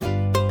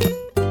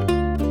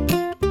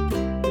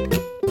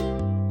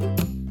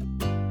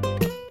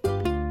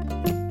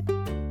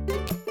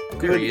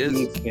There Good he is.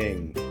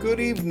 evening.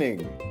 Good evening.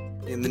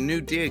 In the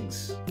new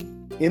digs.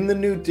 In the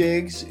new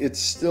digs, it's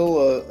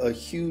still a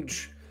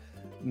huge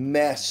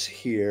mess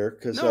here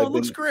because No, it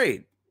looks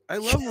great. I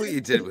love what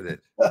you did with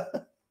it.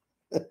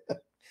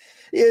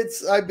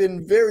 I've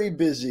been very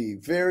busy,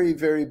 very,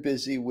 very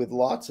busy with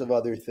lots of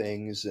other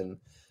things, and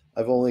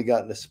I've only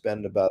gotten to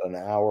spend about an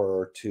hour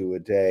or two a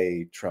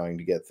day trying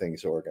to get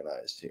things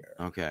organized here.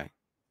 Okay.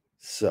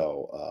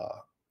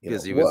 So,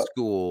 Busy with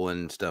school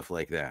and stuff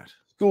like that.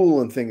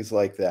 School and things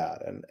like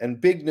that, and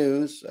big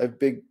news. I have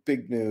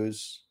big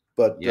news,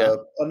 but Yeah.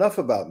 enough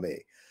about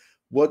me.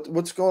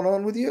 What's going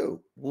on with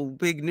you? Well,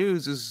 big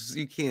news is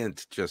you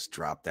can't just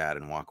drop that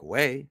and walk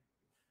away.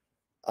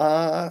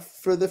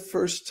 For the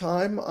first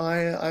time,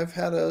 I've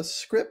had a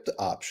script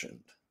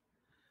optioned.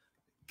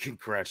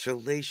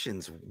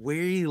 Congratulations.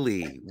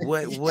 Really?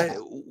 What Yeah.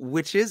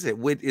 which is it?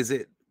 Is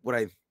it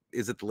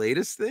the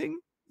latest thing?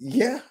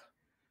 Yeah.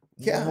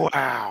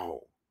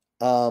 Wow.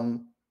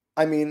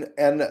 I mean,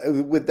 and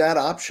with that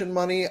option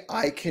money,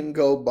 I can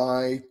go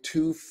buy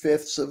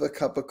 2/5 of a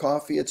cup of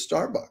coffee at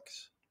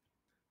Starbucks.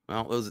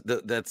 Well,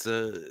 that's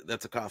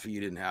a coffee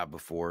you didn't have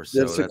before, so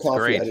That's a that's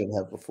coffee I great. didn't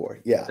have before.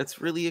 Yeah. That's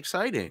really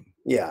exciting.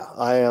 Yeah,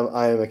 I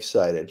am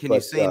excited. Can you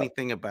But say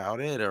anything about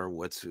it, or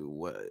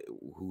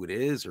who it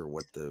is, or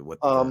what the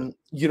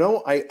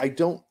I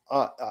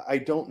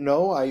don't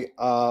know.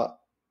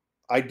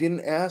 I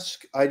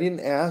didn't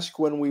ask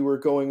when we were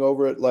going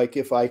over it, like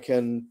if I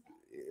can.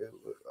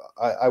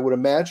 I would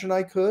imagine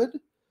I could.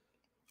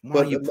 Why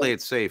But don't you play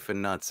it safe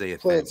and not say a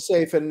play thing? it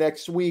safe, and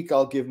next week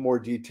I'll give more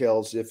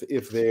details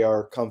if they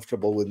are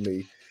comfortable with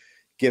me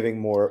giving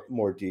more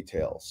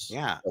details.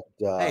 Yeah.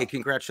 But, Hey,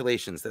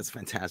 congratulations. That's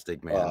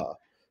fantastic, man.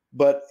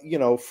 but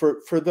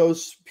for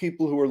those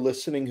people who are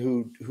listening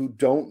who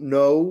don't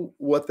know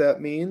what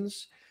that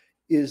means,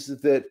 is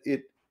that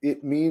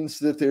it means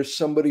that there's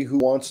somebody who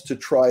wants to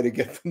try to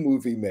get the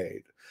movie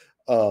made.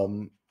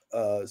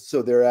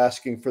 So they're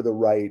asking for the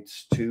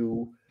rights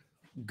to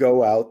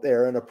go out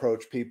there and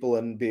approach people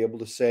and be able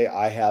to say,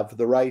 I have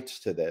the rights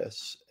to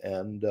this,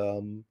 and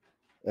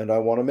I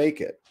want to make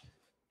it.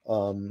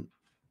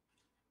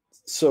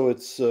 So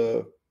it's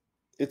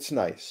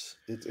nice.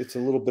 It's a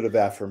little bit of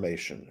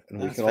affirmation, and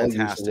we That's can all use a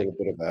fantastic. little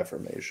bit of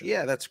affirmation.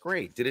 Yeah, that's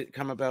great. Did it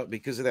come about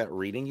because of that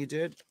reading you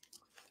did?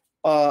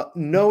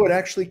 No, it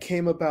actually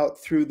came about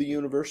through the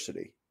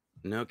university.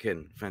 No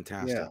kidding.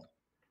 Fantastic.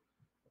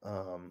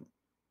 Yeah.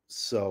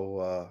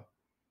 So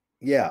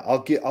yeah,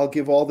 I'll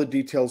give all the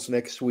details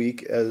next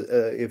week.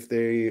 If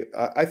they,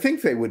 I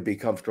think they would be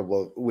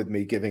comfortable with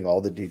me giving all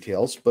the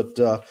details, but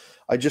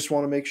I just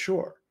want to make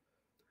sure.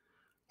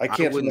 I I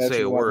can't wouldn't say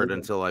imagine a why word they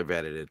until I've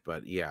edited,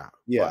 but yeah.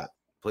 Yeah. But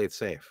play it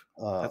safe.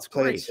 That's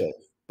play it great. safe.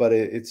 But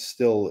it's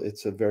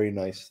a very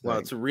nice thing. Well,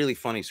 it's a really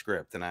funny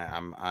script, and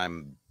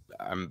I'm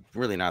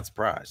really not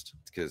surprised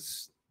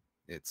because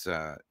it's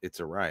a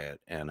riot,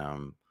 and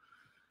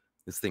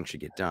this thing should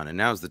get done, and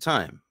now's the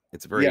time.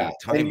 It's very And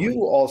timely.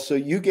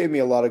 you gave me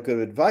a lot of good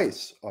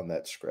advice on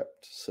that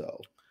script. So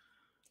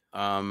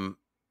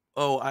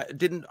Oh, I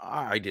didn't.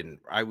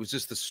 I was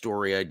just the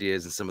story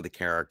ideas and some of the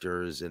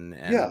characters and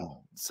Yeah.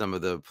 some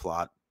of the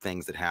plot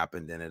things that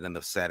happened in it and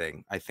the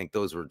setting. I think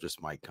those were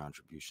just my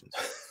contributions.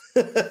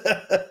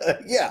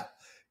 Yeah,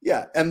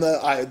 and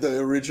the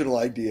original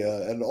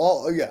idea and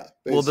all. Yeah,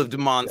 Well, the basically,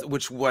 demons,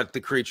 yeah. what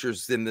the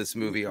creatures in this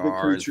movie The are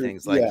and creature,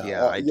 things like,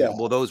 yeah, I did.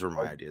 Well, those were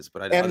my ideas,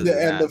 but and other the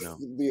than and that, no.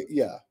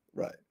 yeah,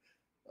 right.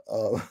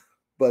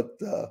 But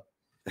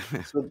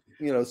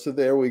so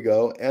there we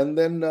go, and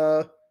then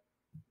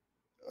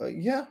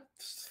yeah,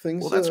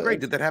 things. Well, that's great.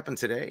 Did that happen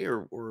today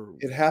or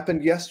It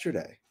happened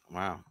yesterday.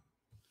 wow?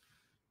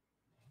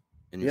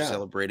 And you're Yeah.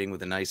 celebrating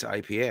with a nice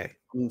IPA.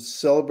 I'm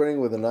celebrating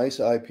with a nice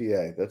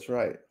IPA. That's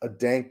right, a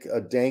dank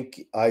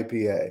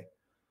IPA.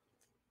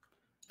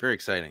 Very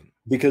exciting.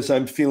 Because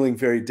I'm feeling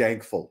very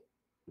dankful.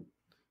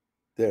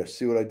 There,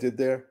 see what I did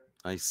there?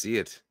 I see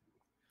it.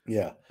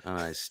 Yeah. And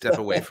I step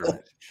away from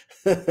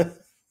it.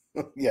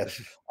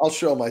 Yes, I'll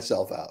show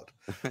myself out.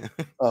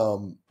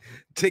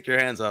 Take your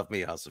hands off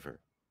me, Hussifer.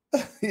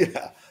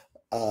 Yeah.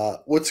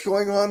 What's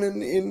going on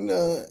in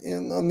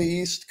on the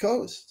East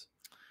Coast?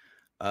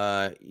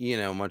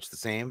 Much the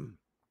same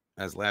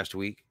as last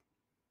week.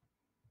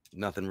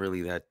 Nothing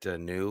really that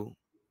new.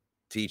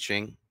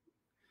 Teaching,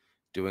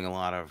 doing a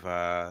lot of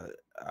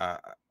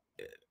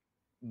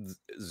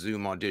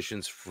Zoom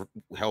auditions for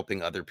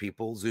helping other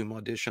people Zoom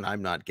audition.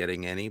 I'm not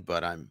getting any,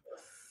 but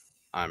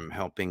I'm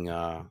helping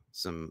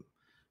some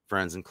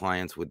friends and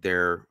clients with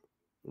their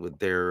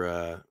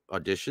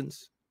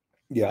auditions.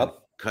 Yeah.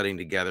 Cutting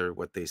together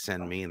what they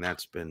send me, and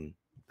that's been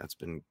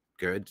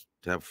good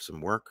to have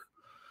some work.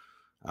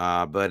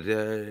 But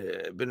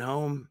been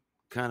home,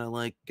 kind of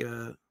like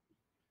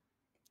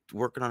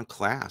working on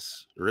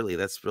class. Really,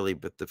 that's really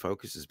what the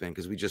focus has been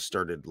because we just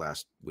started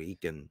last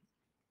week, and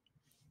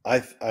I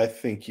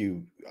think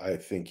you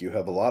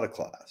have a lot of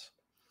class.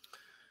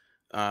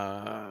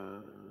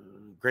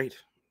 Great.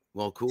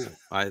 Well, cool.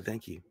 I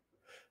thank you.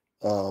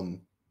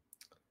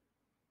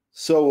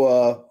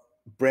 So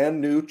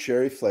brand new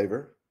cherry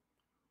flavor.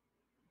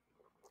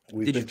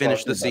 We've Did you been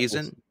finish the talking about this.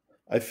 season?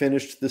 I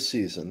finished the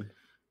season.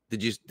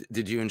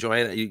 Did you enjoy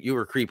it? You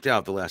were creeped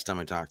out the last time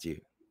I talked to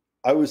you.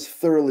 I was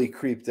thoroughly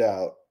creeped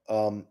out.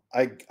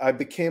 I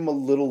became a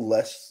little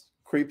less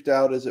creeped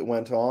out as it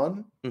went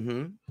on.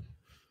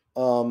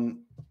 Mm-hmm.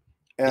 Um,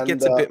 It and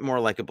gets a bit more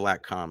like a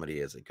black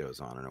comedy as it goes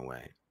on in a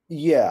way.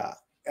 yeah,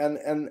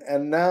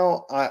 and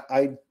now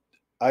I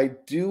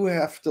do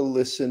have to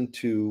listen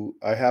to.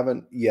 I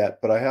haven't yet,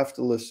 but I have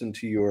to listen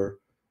to your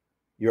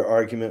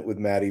argument with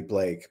Maddie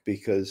Blake,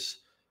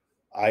 because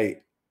I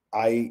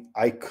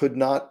could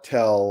not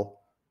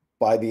tell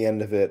by the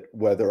end of it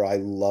whether I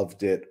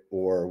loved it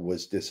or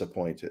was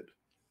disappointed.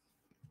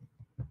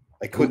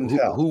 I couldn't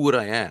tell. Who would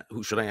I ask?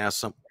 Who should I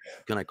ask?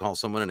 Can I call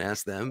someone and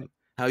ask them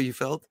how you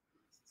felt?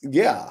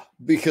 Yeah,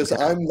 because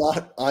Okay.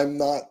 I'm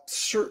not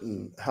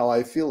certain how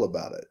I feel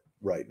about it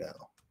right now.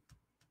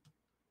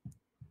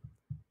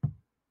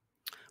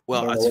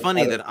 Well, it's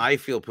funny that I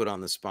feel put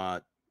on the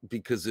spot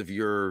because of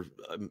your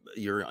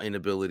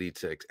inability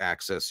to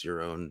access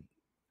your own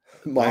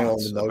my own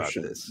thoughts about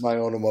emotion, this. my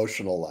own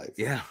emotional life.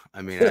 Yeah,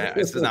 I mean,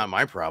 it's not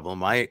my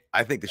problem. I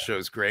think the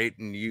show's great,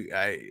 and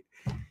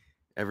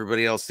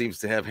everybody else seems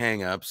to have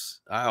hangups.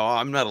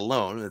 I'm not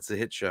alone. It's a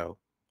hit show,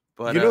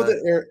 but you know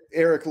that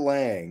Eric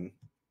Lang,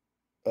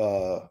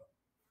 who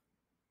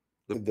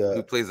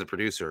plays the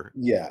producer?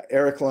 Yeah,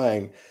 Eric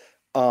Lang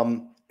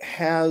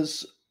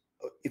has,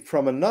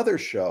 from another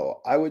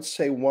show, I would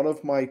say one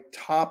of my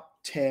top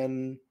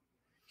 10.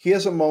 He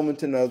has a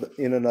moment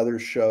in another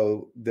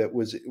show that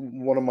was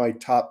one of my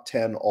top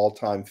 10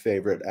 all-time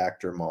favorite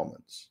actor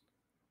moments.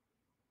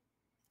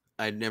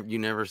 You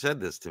never said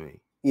this to me.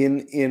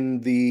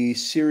 In the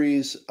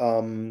series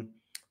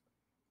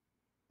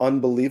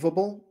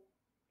Unbelievable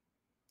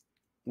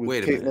with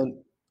Wait a Caitlin.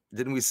 minute.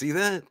 Didn't we see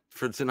that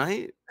for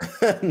tonight?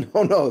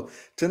 No.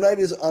 Tonight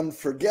is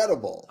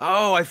Unforgettable.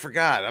 Oh, I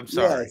forgot. I'm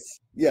sorry.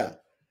 Yes.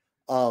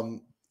 Yeah.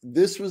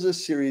 This was a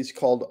series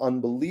called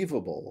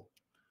Unbelievable,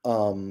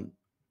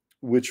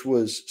 which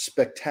was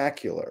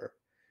spectacular.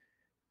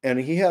 And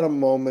he had a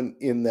moment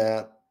in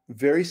that,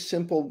 very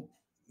simple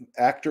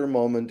actor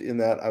moment, in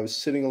that I was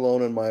sitting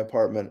alone in my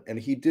apartment and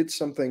he did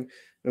something. And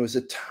it was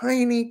a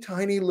tiny,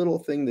 tiny little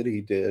thing that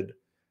he did.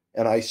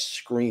 And I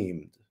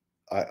screamed.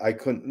 I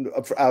couldn't,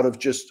 out of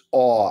just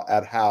awe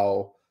at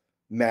how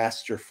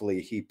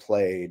masterfully he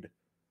played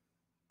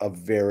a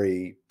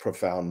very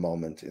profound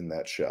moment in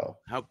that show.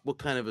 What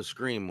kind of a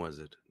scream was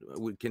it?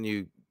 Can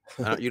you?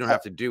 You don't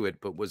have to do it,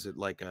 but was it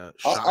like a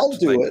shock? I'll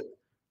do it.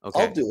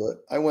 Okay. I'll do it.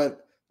 I went.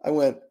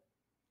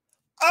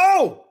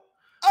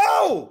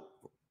 Oh!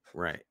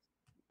 Right.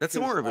 That's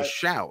more of a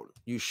shout.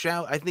 You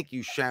shout. I think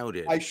you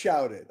shouted. I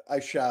shouted.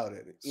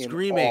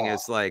 Screaming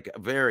is like a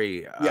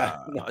very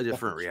a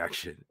different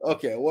reaction.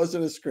 Okay, it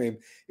wasn't a scream.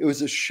 It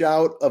was a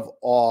shout of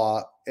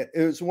awe.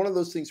 It was one of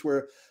those things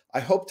where I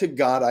hope to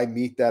God I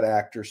meet that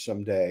actor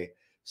someday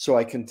so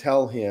I can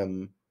tell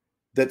him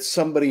that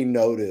somebody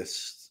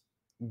noticed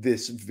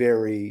this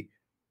very,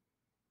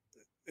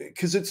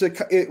 because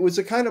it was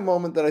a kind of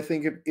moment that I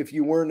think if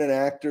you weren't an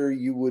actor,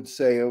 you would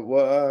say,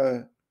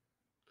 well,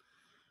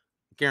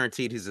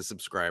 guaranteed he's a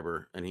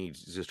subscriber and he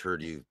just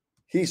heard you.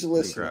 He's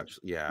listening.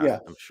 Yeah,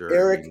 I'm sure.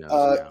 Eric,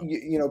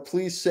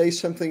 please say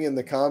something in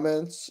the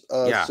comments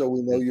so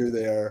we know you're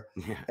there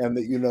and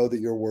that you know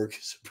that your work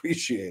is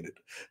appreciated.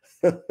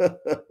 We're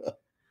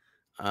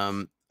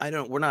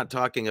not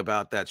talking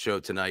about that show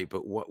tonight,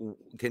 but what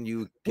can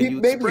you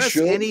express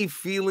any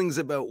feelings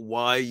about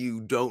why you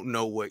don't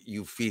know what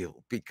you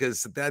feel?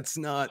 Because that's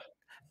not,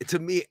 to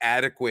me,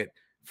 adequate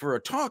for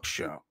a talk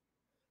show,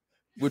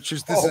 which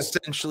is this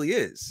essentially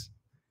is.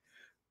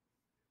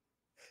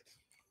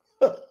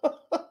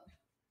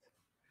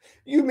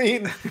 You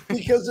mean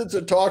because it's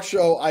a talk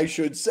show, I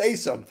should say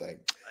something?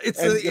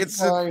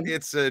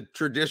 It's a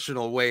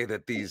traditional way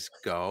that these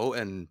go,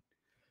 and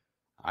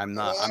I'm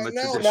not. I'm a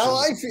traditional. Now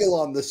I feel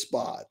on the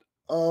spot.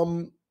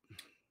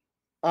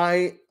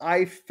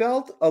 I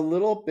felt a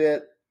little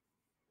bit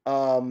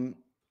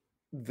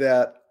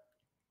that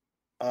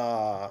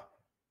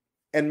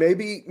and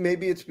maybe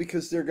it's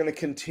because they're going to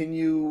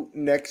continue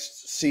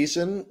next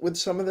season with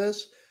some of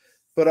this,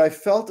 but I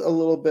felt a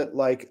little bit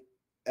like,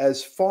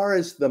 as far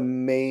as the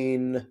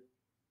main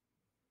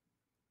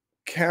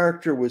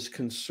character was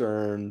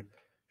concerned,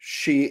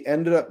 she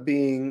ended up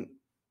being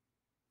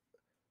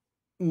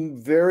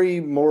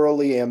very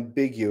morally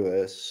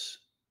ambiguous,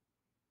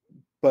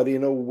 but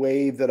in a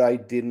way that I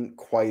didn't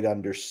quite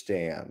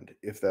understand,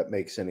 if that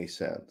makes any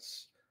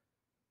sense.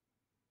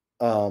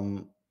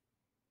 I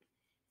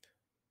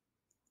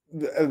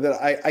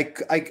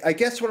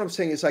guess what I'm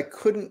saying is I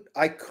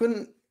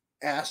couldn't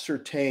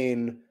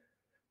ascertain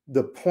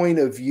the point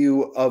of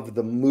view of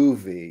the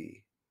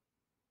movie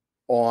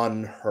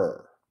on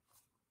her.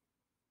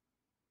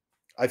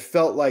 I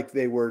felt like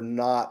they were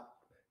not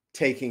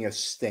taking a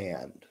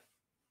stand.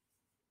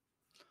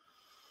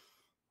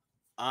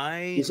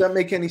 Does that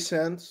make any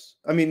sense?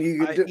 I mean,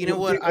 you know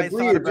what? I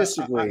thought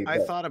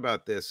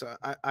about this.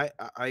 I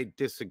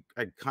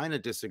kind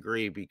of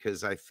disagree,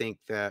 because I think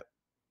that,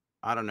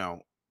 I don't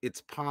know, it's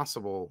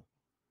possible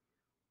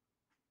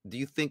do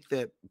you think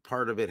that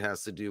part of it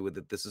has to do with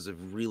that this is a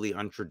really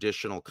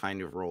untraditional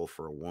kind of role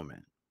for a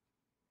woman?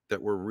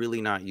 That we're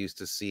really not used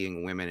to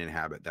seeing women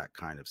inhabit that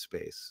kind of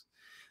space.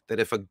 That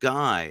if a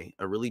guy,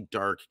 a really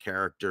dark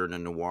character in a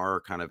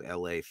noir kind of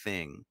LA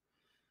thing,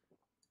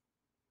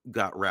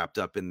 got wrapped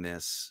up in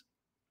this,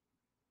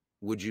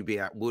 would you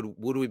be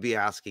would we be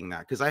asking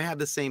that? Because I had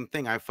the same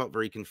thing. I felt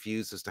very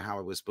confused as to how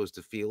I was supposed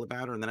to feel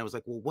about her. And then I was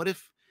like, well, what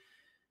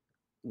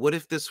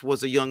if this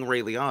was a young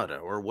Ray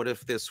Liotta? Or what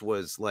if this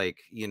was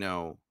like,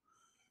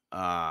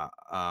 uh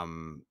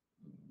um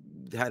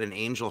had an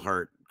angel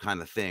heart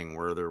kind of thing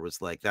where there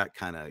was like that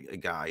kind of a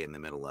guy in the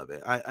middle of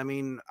it. I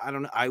mean, I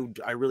don't know.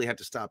 I really had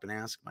to stop and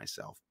ask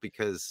myself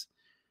because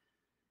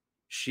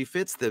she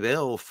fits the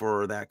bill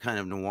for that kind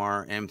of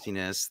noir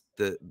emptiness.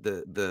 The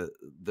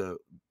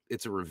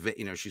it's a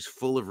revenge, she's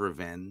full of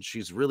revenge.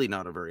 She's really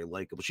not a very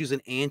likable. She's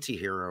an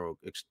anti-hero,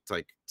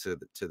 like to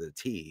the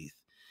teeth.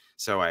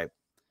 So I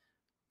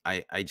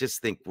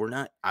just think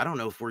I don't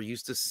know if we're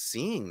used to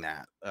seeing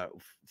that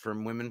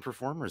from women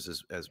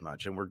performers as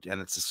much, and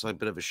it's just a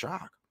bit of a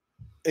shock.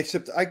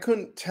 Except I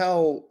couldn't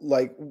tell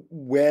like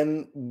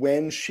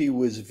when she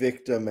was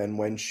victim and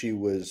when she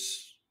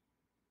was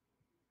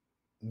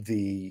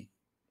the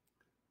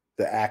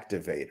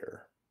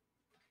activator.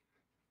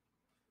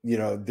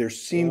 There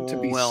seemed to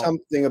be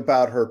something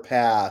about her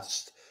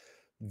past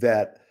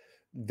that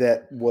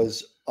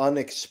was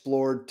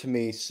unexplored to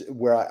me,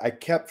 where I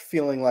kept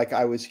feeling like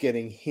I was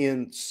getting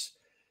hints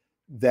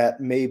that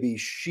maybe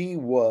she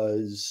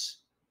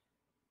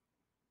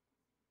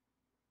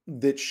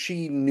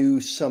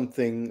knew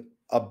something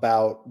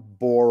about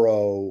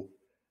Boro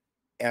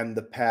and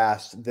the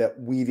past that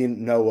we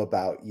didn't know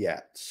about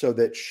yet. So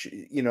that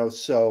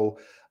so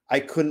I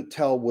couldn't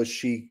tell, was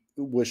she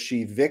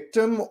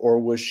victim or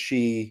was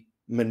she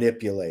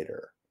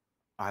manipulator?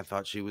 I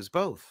thought she was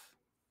both.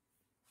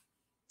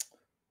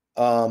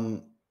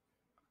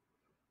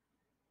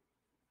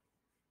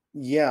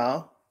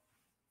 Yeah.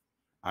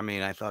 I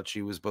mean, I thought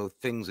she was both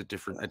things at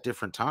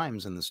different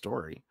times in the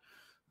story.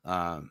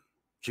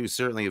 She was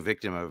certainly a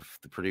victim of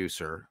the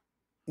producer.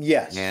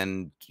 Yes.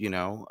 And,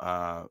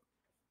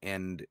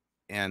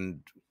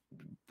 and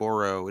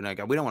Boro, and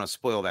we don't want to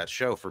spoil that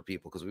show for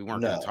people because we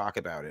weren't going to talk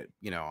about it,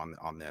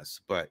 on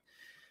this, but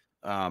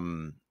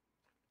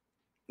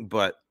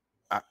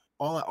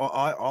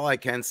all I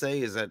can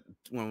say is that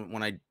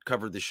when I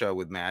covered the show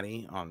with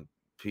Maddie on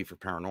P for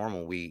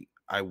Paranormal,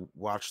 I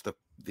watched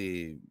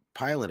the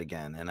pilot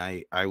again, and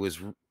it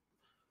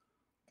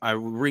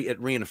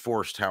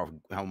reinforced how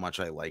much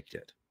I liked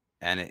it,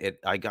 and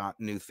I got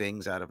new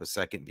things out of a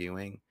second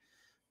viewing,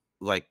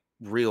 like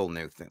real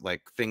new things,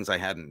 like things I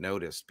hadn't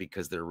noticed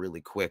because they're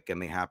really quick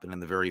and they happen in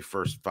the very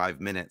first 5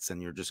 minutes,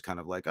 and you're just kind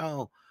of like,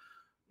 oh,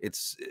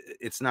 it's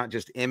not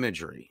just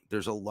imagery.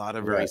 There's a lot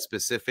of very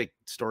specific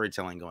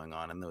storytelling going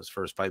on in those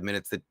first 5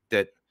 minutes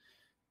that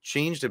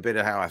changed a bit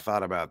of how I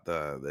thought about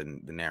the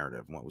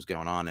narrative and what was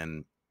going on,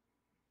 and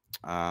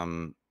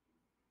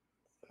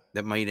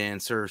that might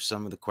answer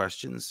some of the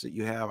questions that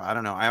you have. I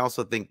don't know. I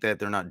also think that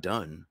they're not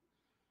done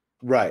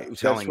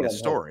telling the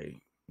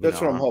story.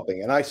 That's what I'm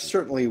hoping, and I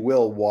certainly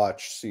will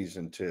watch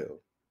season 2.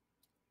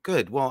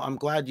 Good. Well, I'm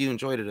glad you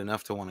enjoyed it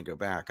enough to want to go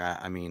back.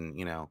 I mean,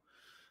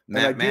 and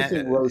I do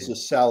think Rosa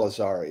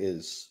Salazar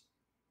is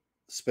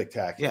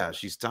spectacular. Yeah,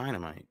 she's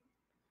dynamite.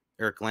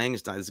 Eric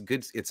Langstein is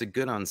good. It's a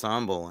good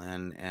ensemble,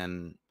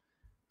 and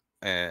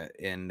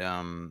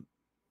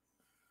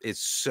it's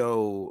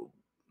so,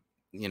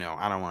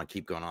 I don't want to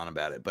keep going on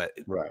about it, but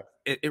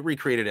it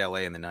recreated LA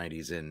in the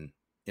 90s in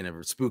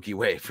a spooky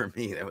way for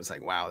me. That was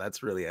like, wow,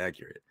 that's really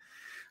accurate.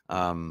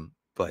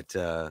 But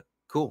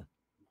cool.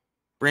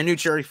 Brand new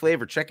cherry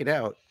flavor. Check it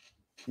out.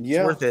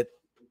 It's worth it.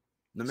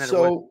 No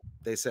matter what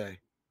they say.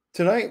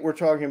 Tonight we're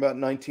talking about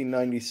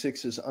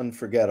 1996's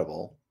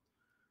Unforgettable.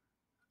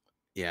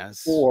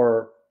 Yes.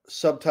 Or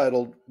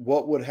subtitled,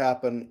 What Would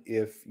Happen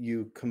If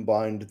You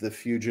Combined The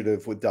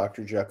Fugitive with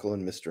Dr. Jekyll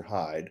and Mr.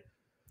 Hyde?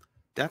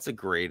 That's a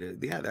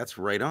great, that's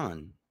right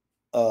on.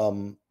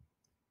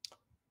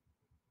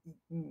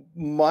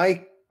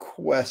 My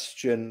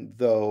question,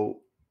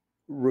 though,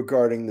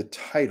 regarding the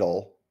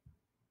title,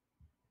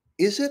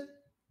 is it?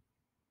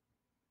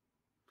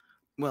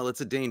 Well,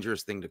 it's a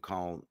dangerous thing to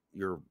call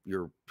your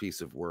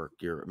piece of work,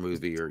 your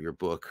movie or your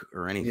book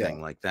or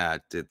anything like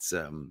that. It's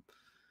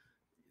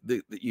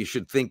you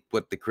should think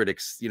what the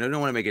critics, don't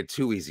want to make it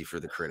too easy for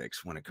the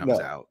critics when it comes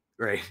out,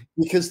 right?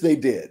 Because they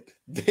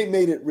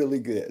made it really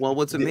good. Well,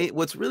 what's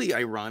really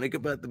ironic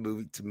about the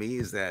movie to me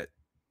is that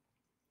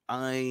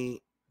I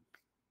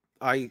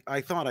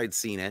thought I'd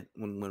seen it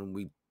when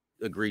we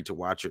agreed to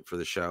watch it for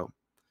the show,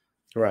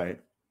 right?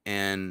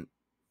 And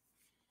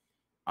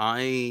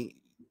I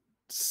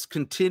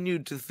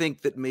continued to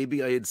think that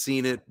maybe I had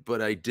seen it,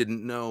 but I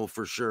didn't know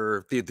for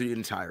sure the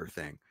entire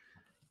thing.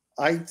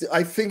 I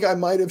think I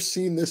might have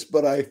seen this,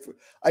 but I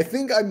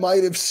think I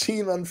might have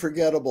seen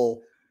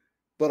Unforgettable,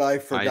 but I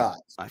forgot.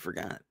 I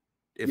forgot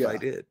if I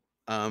did.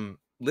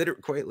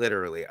 Quite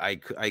literally, I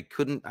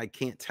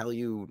can't tell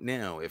you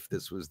now if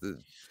this was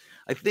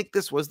I think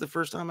this was the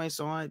first time I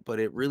saw it, but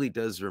it really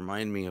does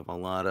remind me of a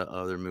lot of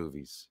other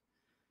movies.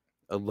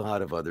 A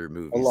lot of other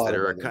movies that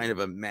are kind of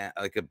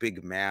like a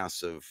big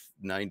mass of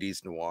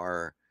 90s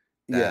noir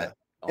that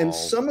And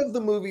some of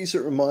the movies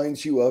it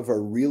reminds you of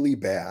are really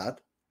bad,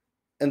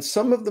 and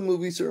some of the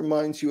movies it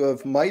reminds you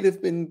of might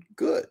have been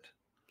good.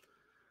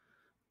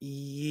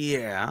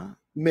 Yeah.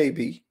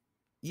 Maybe.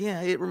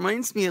 Yeah, it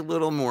reminds me a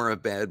little more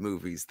of bad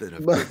movies than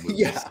of good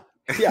movies.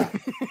 Yeah.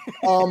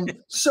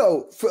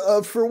 So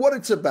for what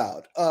it's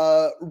about,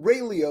 Ray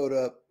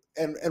Liotta,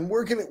 and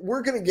we're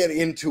gonna get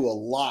into a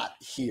lot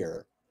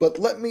here, but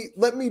let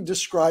me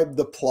describe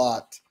the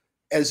plot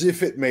as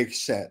if it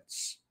makes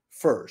sense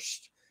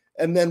first,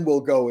 and then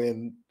we'll go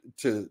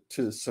into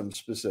some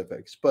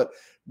specifics. But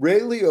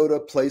Ray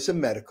Liotta plays a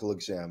medical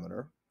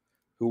examiner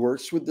who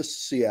works with the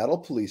Seattle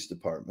Police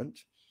Department.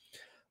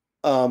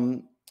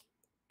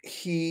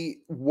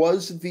 He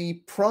was the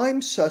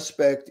prime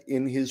suspect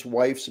in his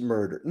wife's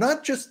murder.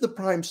 Not just the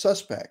prime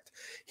suspect.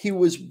 He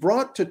was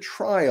brought to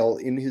trial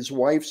in his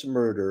wife's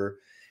murder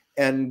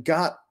and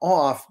got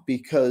off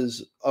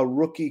because a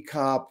rookie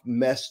cop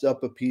messed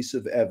up a piece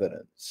of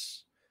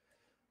evidence.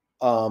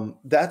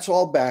 That's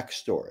all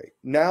backstory.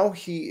 Now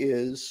he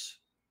is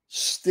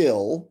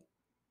still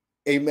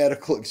a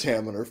medical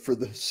examiner for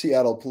the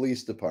Seattle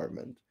Police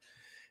Department,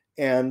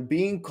 and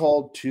being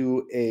called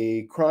to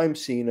a crime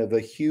scene of a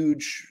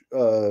huge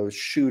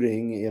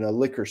shooting in a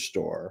liquor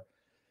store,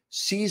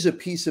 sees a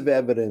piece of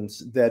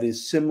evidence that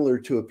is similar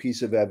to a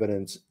piece of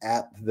evidence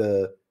at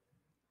a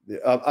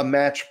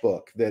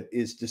matchbook that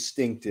is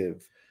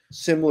distinctive,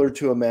 similar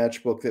to a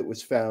matchbook that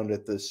was found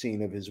at the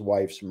scene of his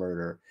wife's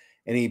murder.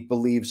 And he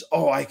believes,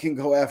 oh, I can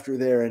go after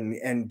there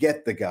and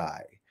get the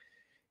guy.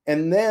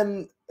 And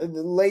then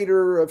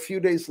later, a few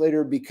days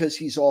later, because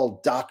he's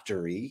all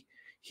doctory,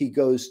 he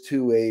goes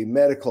to a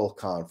medical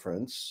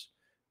conference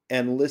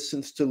and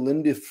listens to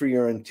Linda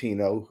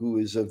Fiorentino, who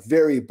is a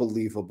very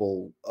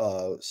believable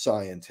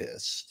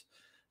scientist,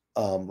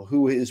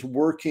 who is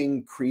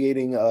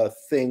creating a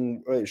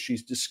thing.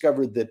 She's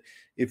discovered that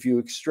if you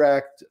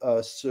extract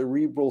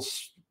cerebral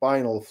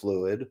spinal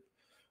fluid,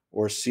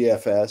 or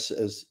CFS,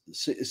 as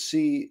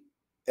CSF,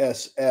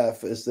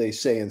 as they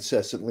say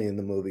incessantly in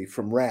the movie,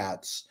 from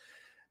rats,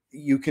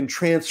 you can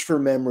transfer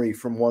memory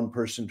from one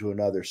person to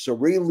another. So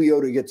Ray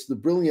Liotta gets the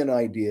brilliant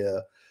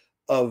idea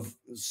of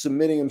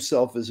submitting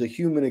himself as a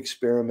human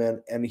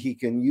experiment, and he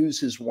can use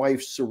his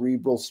wife's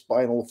cerebral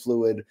spinal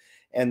fluid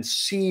and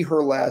see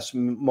her last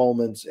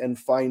moments and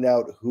find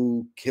out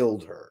who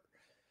killed her.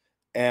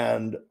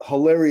 And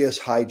hilarious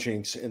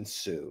hijinks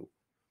ensue.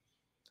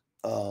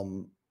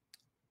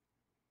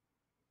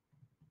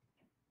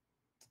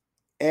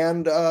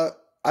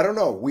 I don't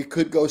know. We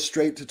could go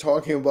straight to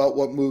talking about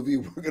what movie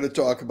we're going to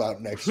talk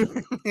about next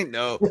week.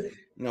 No,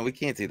 we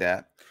can't do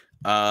that.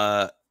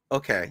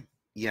 Okay.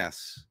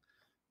 Yes.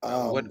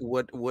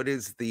 What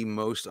is the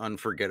most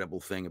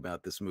unforgettable thing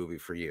about this movie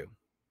for you?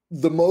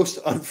 The most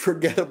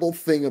unforgettable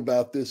thing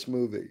about this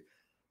movie.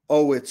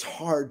 Oh, it's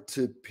hard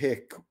to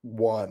pick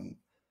one.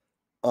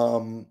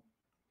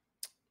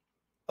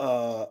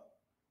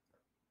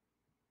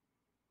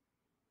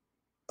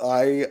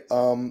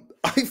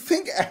 I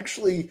think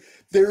actually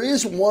there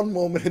is one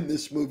moment in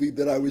this movie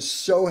that I was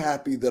so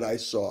happy that I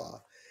saw,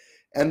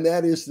 and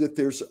that is that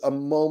there's a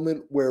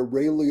moment where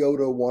Ray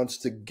Liotta wants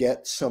to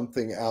get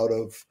something out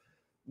of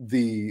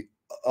a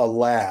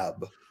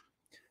lab,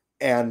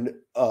 and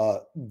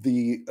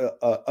the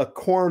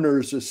coroner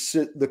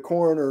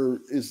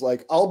is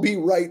like, "I'll be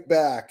right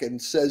back," and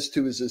says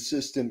to his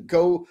assistant,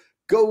 "Go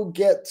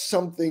get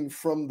something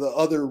from the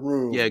other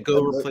room." Yeah,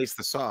 go replace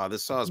the saw. The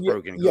saw's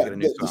broken. Go get a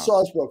new saw. The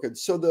saw's broken.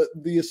 So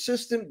the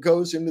assistant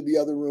goes into the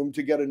other room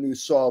to get a new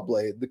saw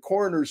blade. The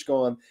coroner's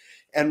gone,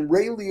 and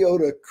Ray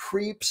Liotta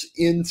creeps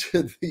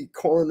into the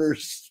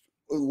coroner's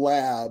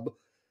lab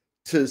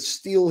to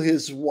steal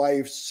his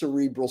wife's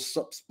cerebral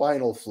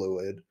spinal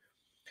fluid,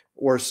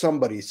 or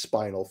somebody's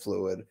spinal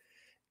fluid.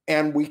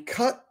 And we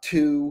cut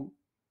to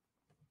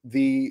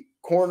the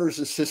coroner's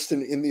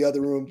assistant in the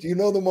other room. Do you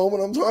know the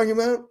moment I'm talking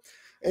about?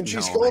 And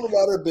she's going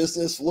about her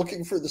business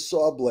looking for the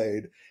saw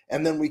blade.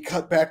 And then we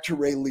cut back to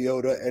Ray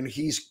Liotta, and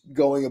he's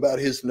going about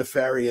his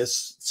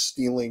nefarious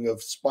stealing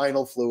of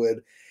spinal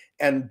fluid,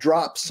 and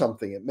drops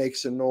something. It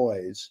makes a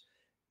noise.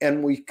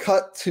 And we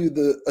cut to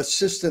the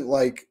assistant,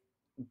 like,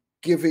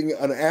 giving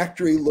an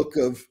actory look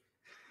of,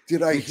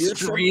 did I hear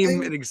something?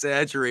 Extreme and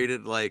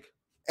exaggerated, like.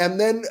 And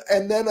then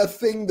a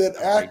thing that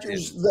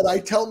actors that I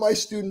tell my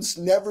students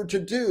never to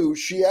do,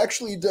 she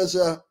actually does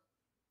a,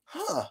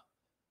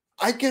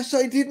 I guess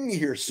I didn't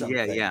hear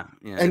something. Yeah.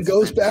 And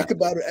goes back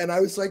about it. And I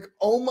was like,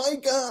 oh my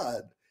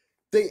God.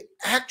 They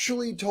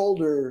actually told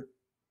her,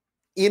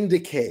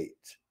 indicate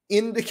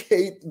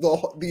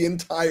the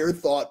entire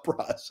thought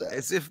process.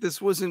 As if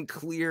this wasn't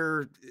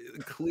clear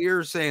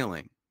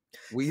sailing.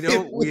 We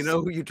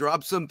know you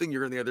dropped something,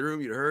 you're in the other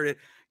room, you heard it.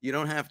 You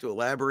don't have to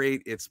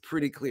elaborate. It's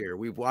pretty clear.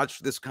 We've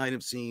watched this kind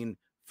of scene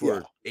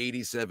for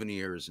 87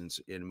 years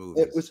in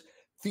movies. It was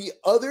the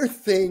other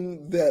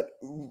thing that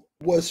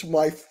was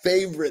my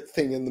favorite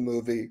thing in the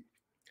movie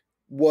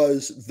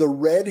was the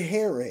red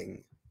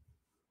herring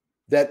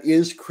that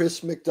is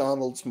Chris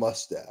McDonald's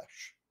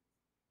mustache.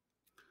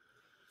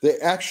 They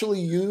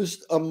actually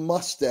used a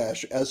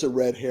mustache as a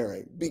red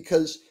herring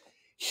because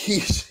he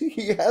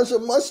has a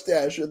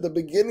mustache at the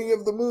beginning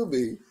of the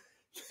movie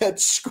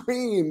that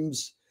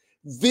screams,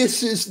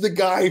 "This is the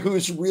guy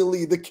who's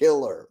really the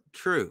killer."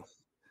 True.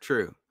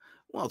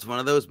 Well, it's one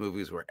of those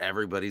movies where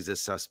everybody's a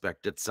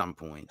suspect at some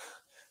point,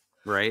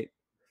 right?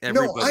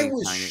 No, I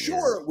was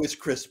sure it was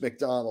Chris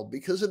McDonald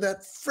because of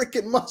that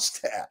freaking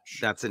mustache.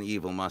 That's an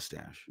evil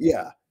mustache.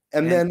 Yeah.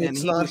 And then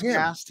it's not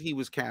him. He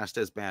was cast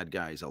as bad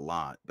guys a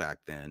lot back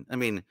then. I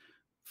mean,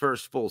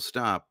 first full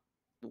stop,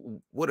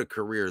 what a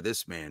career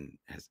this man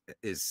has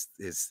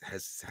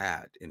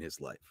had in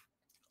his life.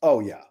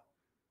 Oh yeah.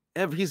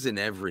 He's in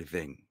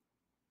everything.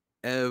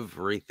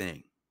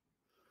 Everything.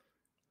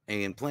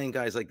 And playing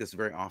guys like this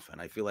very often.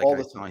 I feel like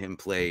I saw him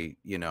play,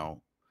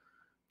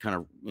 kind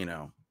of,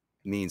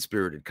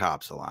 mean-spirited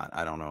cops a lot.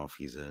 I don't know if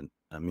he's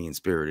a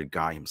mean-spirited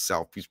guy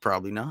himself. He's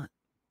probably not.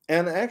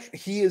 And actually,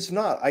 he is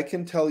not. I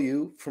can tell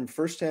you from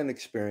firsthand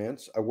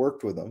experience. I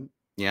worked with him.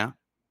 Yeah.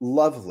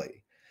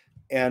 Lovely.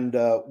 And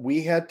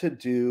we had to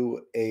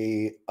do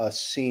a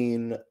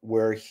scene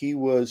where he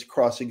was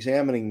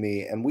cross-examining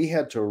me, and we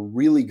had to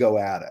really go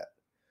at it.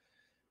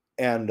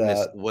 And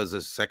this was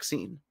a sex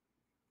scene?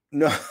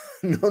 No,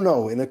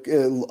 in a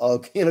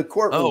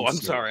courtroom. Oh, I'm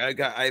sorry.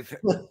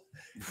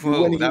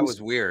 Whoa, that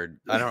was weird.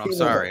 I'm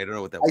sorry. I don't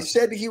know what that was. I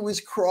said he was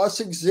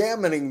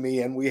cross-examining me,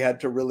 and we had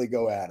to really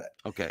go at it.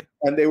 Okay.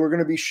 And they were going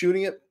to be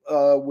shooting it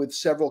with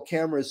several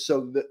cameras.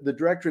 So the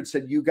director had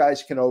said, "You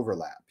guys can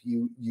overlap.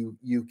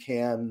 You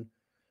can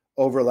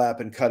overlap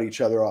and cut each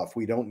other off.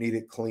 We don't need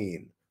it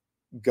clean."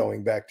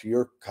 Going back to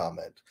your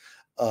comment.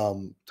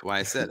 That's why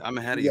I said I'm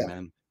ahead of you,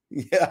 man.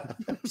 Yeah,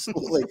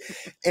 absolutely.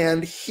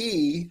 And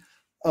he,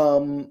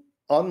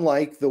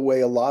 unlike the way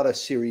a lot of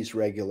series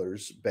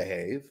regulars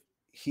behave,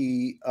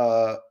 he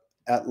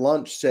at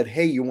lunch said,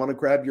 "Hey, you want to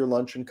grab your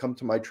lunch and come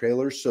to my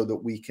trailer so that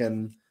we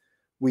can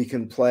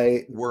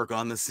work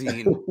on the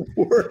scene."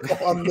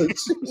 Work on the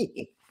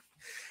scene.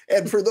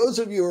 And for those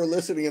of you who are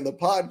listening in the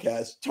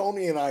podcast,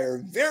 Tony and I are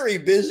very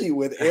busy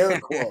with air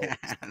quotes.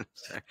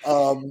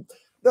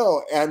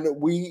 No, and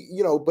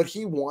we, but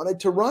he wanted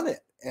to run it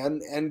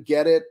and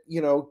get it,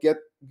 get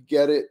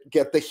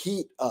the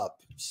heat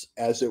up,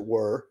 as it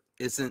were.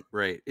 Isn't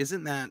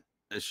that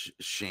a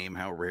shame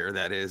how rare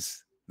that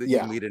is? That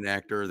you meet an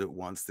actor that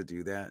wants to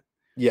do that.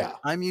 Yeah.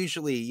 I'm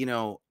usually,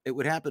 it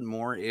would happen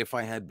more if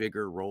I had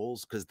bigger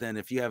roles, because then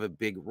if you have a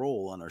big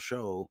role on a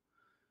show,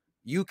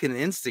 you can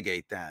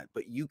instigate that,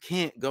 but you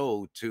can't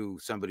go to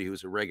somebody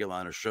who's a regular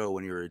on a show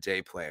when you're a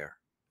day player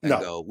and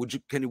go,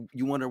 can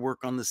you want to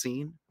work on the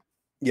scene?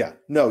 Yeah,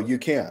 no, you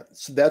can't.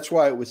 So that's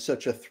why it was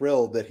such a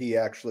thrill that he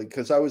actually,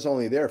 because I was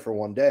only there for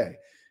one day.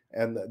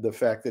 And the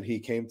fact that he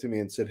came to me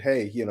and said,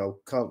 "Hey,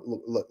 come,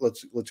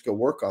 let's go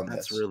work on this."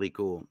 That's really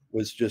cool.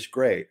 Was just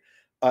great.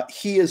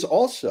 He is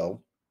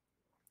also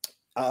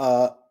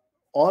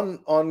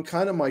on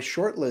kind of my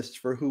short list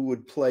for who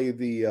would play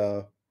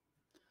the.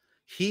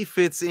 He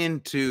fits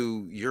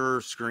into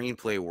your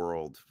screenplay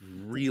world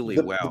really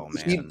well,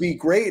 man. He'd be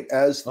great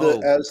as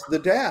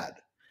the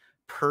dad.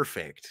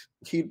 Perfect.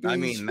 He'd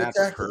be. That's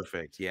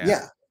perfect. Yeah.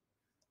 Yeah.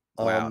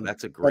 Wow,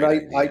 that's a great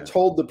idea. I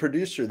told the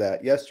producer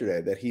that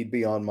yesterday, that he'd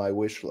be on my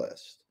wish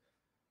list.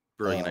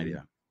 Brilliant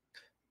idea.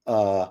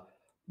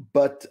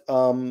 But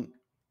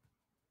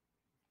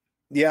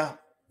yeah,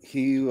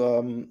 he.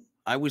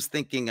 I was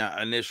thinking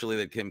initially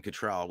that Kim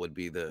Cattrall would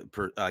be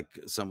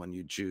someone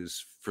you'd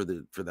choose for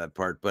that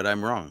part, but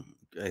I'm wrong.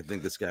 I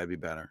think this guy would be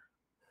better.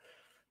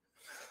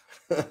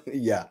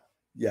 Yeah.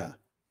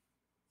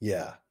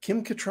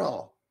 Kim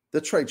Cattrall.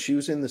 That's right. She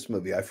was in this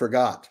movie. I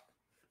forgot.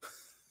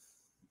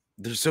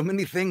 There's so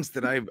many things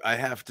that I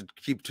have to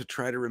keep to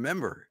try to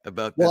remember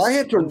about. Well, I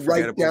had to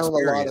write down a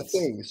lot of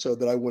things so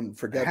that I wouldn't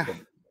forget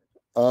them.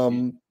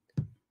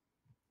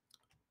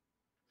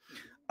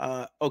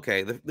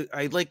 Okay.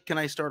 Can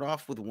I start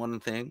off with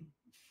one thing?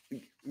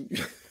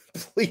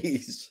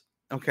 Please.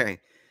 Okay.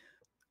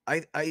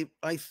 I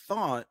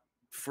thought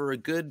for a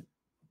good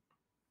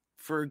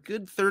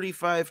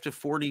 35 to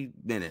 40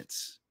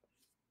 minutes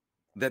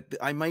that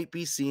I might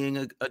be seeing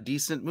a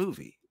decent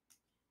movie.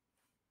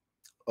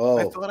 Oh,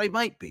 I thought I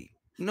might be,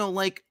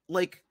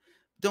 like,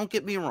 don't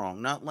get me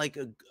wrong. Not like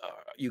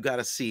you got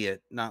to see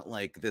it. Not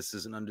like this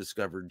is an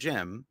undiscovered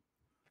gem,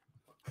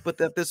 but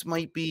that this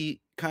might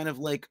be kind of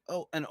like,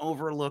 an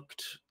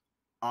overlooked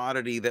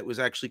oddity that was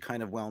actually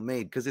kind of well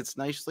made, because it's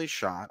nicely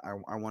shot.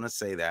 I want to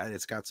say that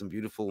it's got some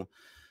beautiful,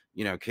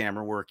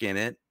 camera work in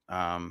it.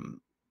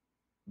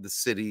 The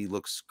city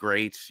looks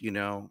great,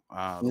 the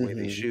way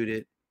they shoot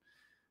it.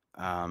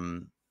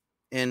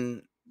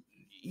 And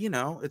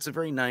it's a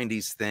very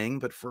 90s thing,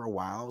 but for a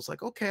while I was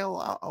like, okay,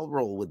 I'll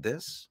roll with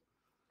this.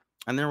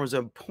 And there was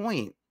a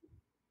point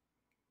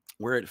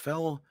where it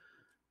fell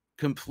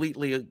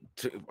completely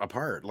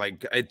apart.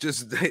 Like it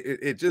just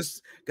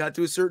got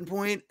to a certain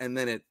point, and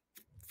then it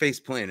face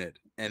planted,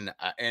 and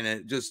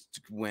it just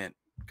went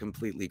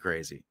completely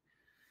crazy.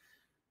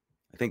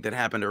 I think that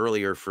happened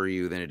earlier for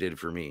you than it did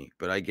for me,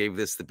 but I gave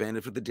this the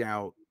benefit of the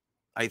doubt.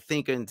 I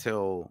think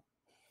until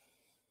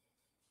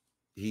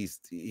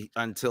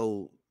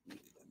until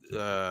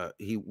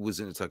he was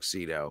in a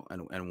tuxedo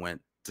and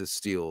went to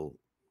steal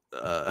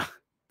to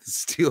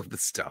steal the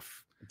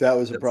stuff. That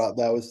was a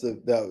problem.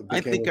 That I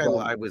became think a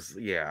problem. I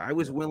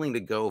was willing to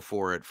go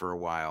for it for a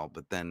while,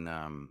 but then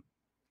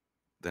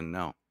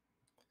no.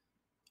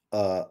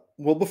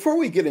 Well, before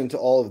we get into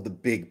all of the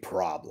big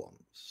problems,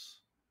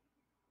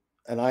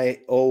 and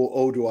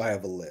do I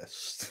have a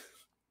list?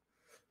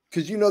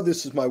 Because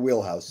this is my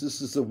wheelhouse.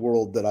 This is the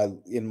world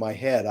that in my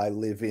head, I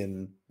live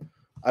in.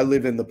 I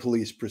live in the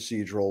police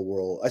procedural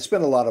world. I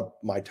spend a lot of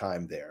my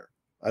time there.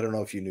 I don't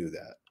know if you knew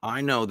that. I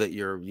know that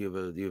you have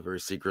a very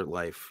secret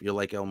life. You're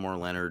like Elmore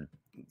Leonard.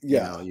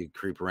 Yeah, you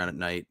creep around at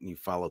night and you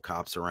follow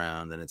cops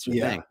around, and it's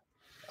your thing.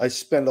 I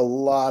spend a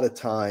lot of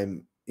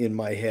time in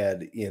my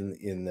head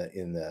in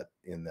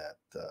that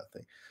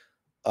thing.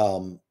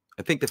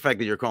 I think the fact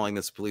that you're calling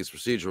this police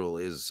procedural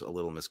is a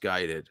little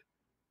misguided.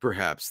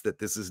 Perhaps that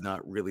this is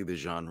not really the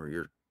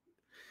genre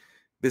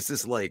this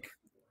is like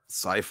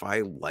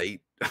sci-fi light.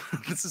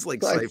 This is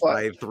like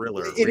sci-fi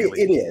thriller.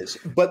 Really. It is,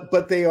 but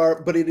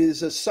it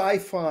is a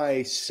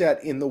sci-fi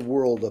set in the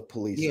world of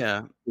police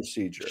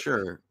procedure.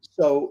 Sure.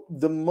 So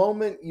the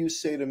moment you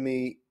say to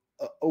me,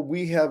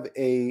 we have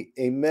a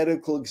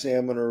medical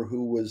examiner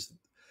who was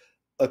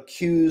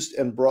accused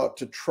and brought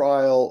to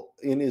trial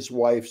in his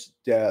wife's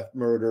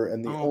murder,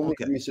 and the only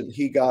reason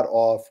he got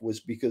off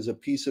was because a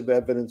piece of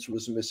evidence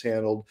was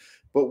mishandled,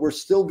 but we're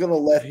still going to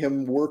let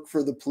him work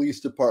for the police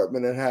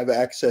department and have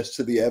access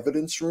to the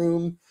evidence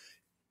room,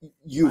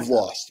 you've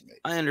lost me.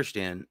 I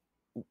understand.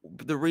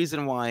 The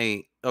reason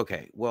why,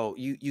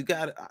 you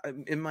got,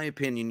 in my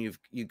opinion,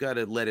 you got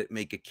to let it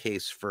make a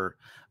case for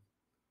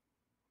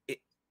it.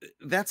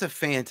 That's a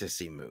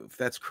fantasy move.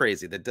 That's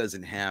crazy. That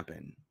doesn't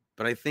happen.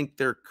 But I think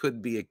there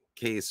could be a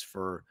case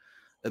for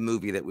a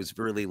movie that was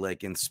really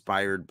like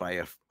inspired by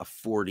a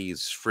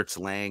 40s Fritz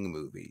Lang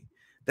movie.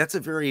 That's a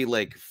very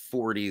like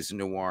 40s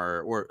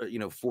noir or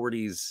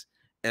 40s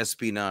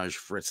espionage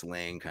Fritz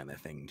Lang kind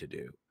of thing to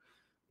do,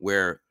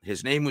 where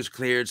his name was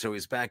cleared, so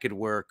he's back at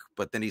work,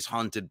 but then he's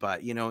haunted by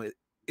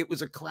it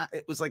was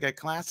like a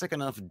classic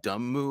enough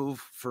dumb move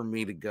for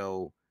me to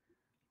go,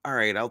 all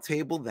right, I'll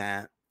table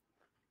that.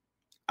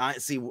 I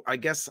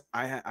guess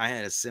I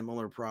had a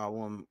similar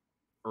problem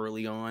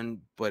early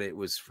on, but it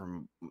was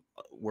from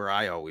where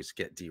I always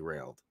get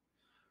derailed,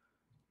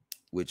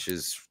 which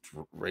is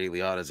Ray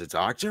Liotta as a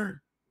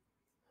doctor.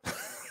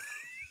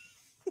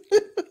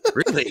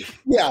 Really?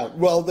 Yeah.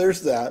 Well,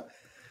 there's that,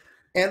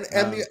 and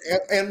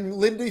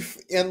Linda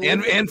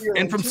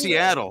and from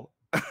Seattle,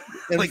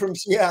 and from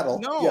Seattle.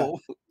 No,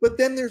 yeah. But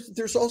then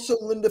there's also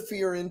Linda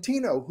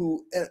Fiorentino,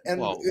 who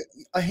and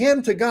a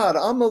hand to God,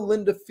 I'm a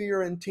Linda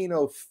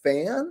Fiorentino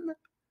fan.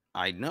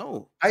 I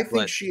know. I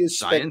think she is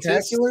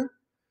spectacular.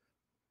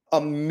 A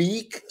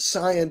meek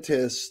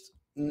scientist,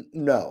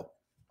 no,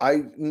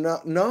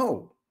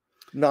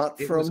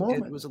 not for a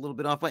moment. It was a little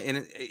bit off,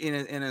 and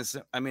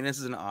I mean, this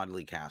is an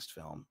oddly cast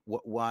film.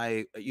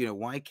 Why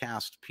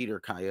cast Peter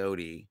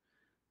Coyote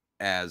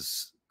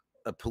as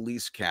a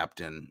police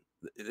captain?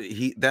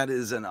 That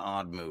is an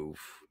odd move.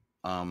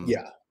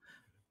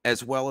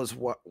 As well as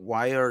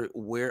why are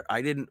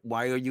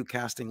you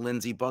casting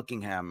Lindsey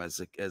Buckingham as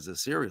a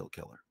serial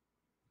killer?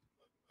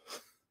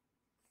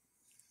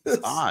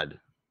 It's odd.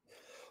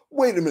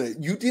 Wait a minute.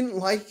 You didn't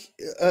like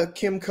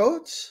Kim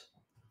Coates?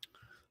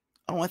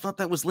 Oh, I thought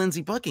that was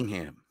Lindsey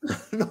Buckingham.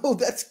 No,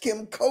 that's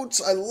Kim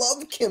Coates. I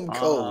love Kim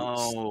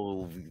Coates.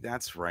 Oh,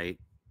 that's right.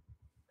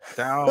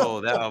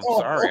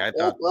 Sorry. I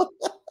thought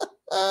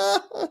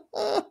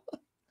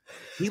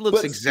he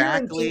looks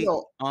exactly.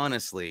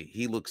 Honestly,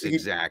 he looks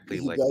exactly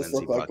like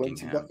Lindsey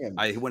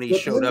Buckingham. When he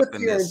showed up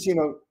in this.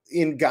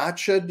 In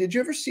Gotcha, did you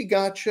ever see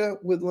Gotcha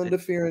with Linda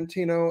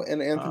Fiorentino and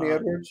Anthony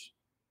Edwards?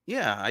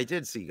 Yeah, I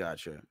did see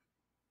Gotcha.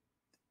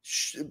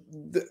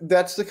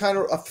 That's the kind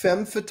of a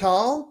femme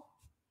fatale.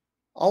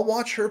 I'll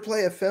watch her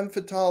play a femme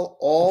fatale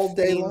all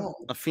day long.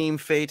 A femme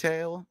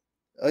fatale.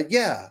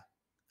 Yeah.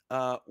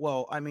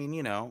 Well, I mean,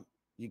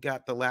 you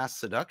got The Last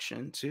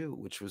Seduction too,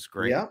 which was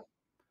great. Yeah.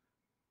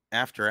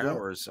 After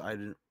Hours, I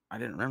didn't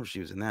remember she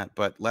was in that,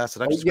 but Last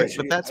Seduction is great.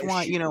 But that's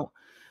why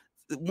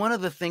one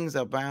of the things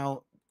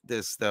about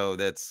this though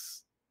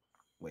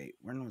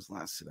when was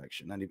Last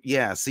Seduction?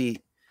 See,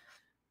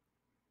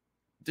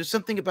 there's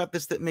something about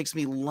this that makes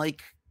me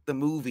like the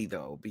movie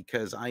though,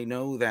 because I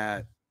know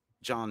that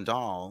John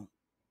Dahl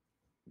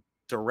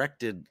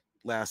directed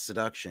Last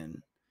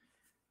Seduction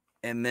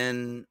and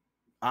then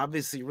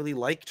obviously really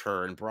liked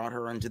her and brought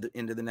her into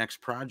the next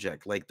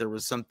project. Like there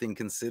was something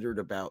considered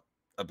about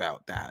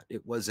that.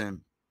 It wasn't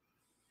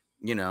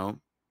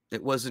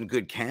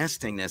good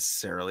casting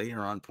necessarily or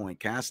on point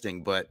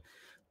casting, but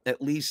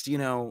at least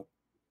you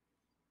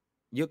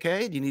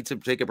okay? Do you need to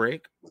take a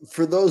break?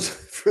 For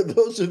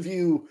those of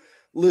you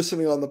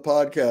listening on the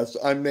podcast,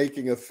 I'm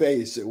making a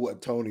face at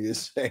what Tony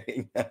is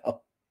saying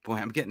now. Boy,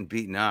 I'm getting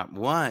beaten up.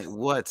 Why?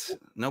 What?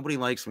 Nobody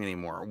likes me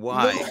anymore. No,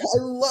 Why? I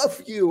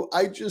love you.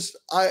 I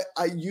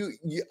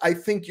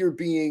think you're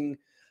being.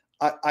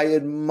 I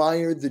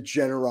admire the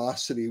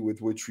generosity with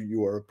which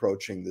you are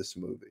approaching this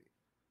movie.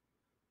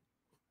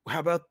 How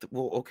about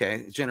well,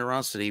 okay,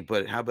 generosity,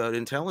 but how about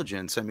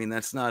intelligence? I mean,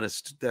 that's not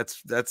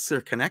that's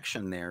their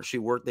connection there.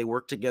 They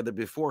worked together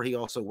before. He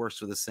also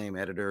works with the same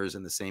editors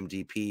and the same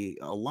DP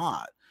a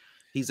lot.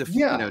 He's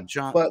Yeah,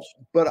 John.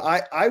 but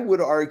I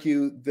would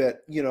argue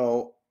that,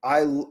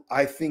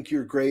 I think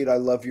you're great. I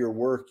love your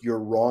work. You're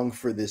wrong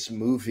for this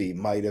movie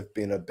might have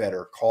been a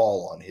better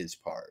call on his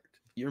part.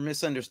 You're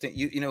misunderstanding.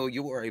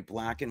 You are a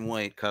black and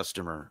white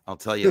customer. I'll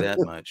tell you that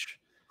much.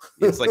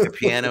 It's like a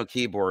piano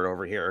keyboard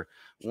over here.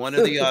 One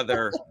or the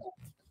other.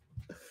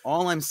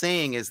 All I'm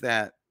saying is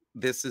that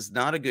this is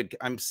not a good.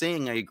 I'm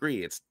saying I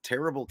agree. It's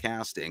terrible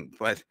casting,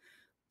 but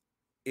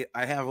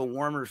I have a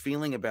warmer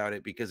feeling about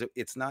it because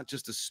it's not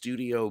just a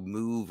studio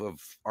move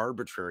of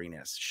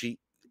arbitrariness. She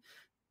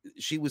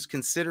was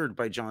considered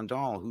by John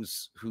Dahl,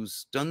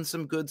 who's done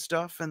some good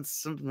stuff and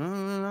some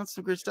not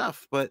some great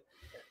stuff, but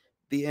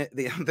the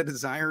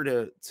desire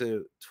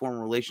to form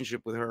a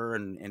relationship with her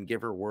and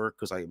give her work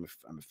because I'm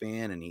a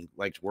fan and he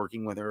liked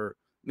working with her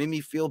made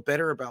me feel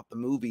better about the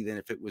movie than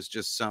if it was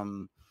just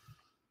some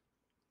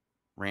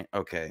rant.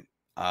 Okay,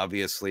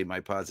 obviously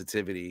my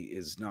positivity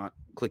is not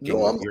clicking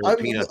No, with your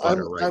peanut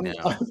butter right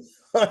now.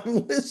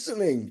 I'm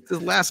listening. It's the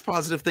last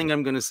positive thing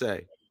I'm going to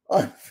say.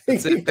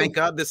 Thank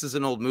God this is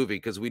an old movie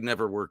because we'd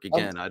never work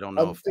again. I don't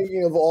know. I'm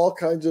thinking of all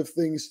kinds of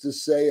things to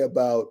say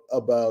about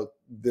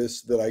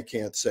this that I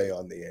can't say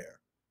on the air.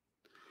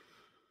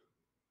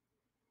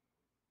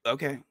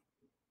 Okay,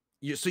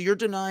 so you're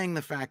denying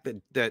the fact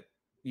that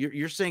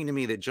you're saying to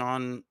me that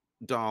John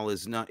Dahl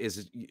is not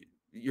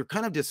you're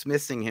kind of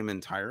dismissing him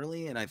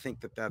entirely, and I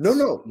think that's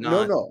no.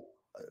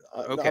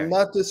 Okay. I'm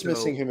not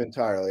dismissing him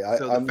entirely.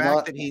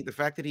 The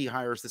fact that he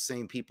hires the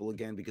same people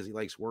again because he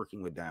likes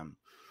working with them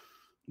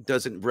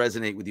doesn't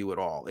resonate with you at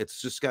all.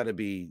 It's just got to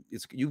be.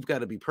 You've got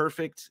to be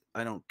perfect.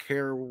 I don't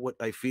care what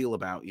I feel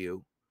about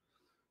you.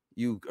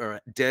 You are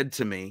dead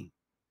to me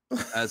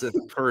as a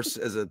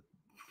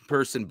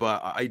person,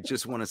 but I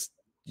just want to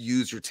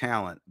use your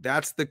talent.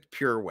 That's the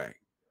pure way.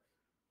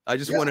 I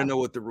just want to know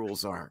what the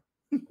rules are.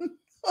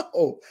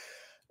 Oh,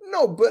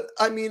 no, but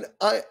I mean,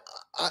 I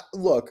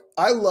look,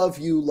 I love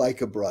you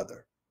like a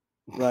brother,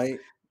 right?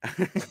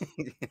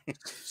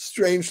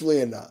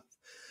 Strangely enough.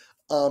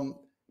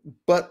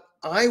 But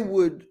I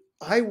would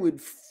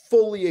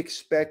fully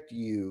expect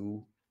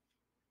you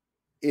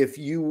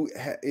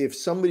if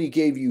somebody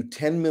gave you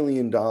 $10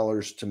 million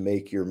to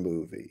make your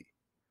movie,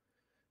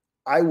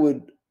 I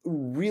would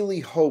really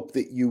hope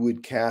that you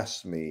would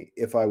cast me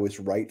if I was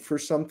right for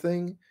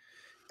something.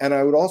 And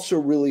I would also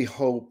really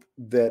hope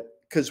that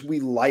because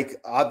we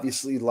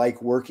obviously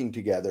like working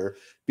together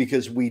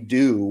because we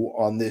do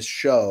on this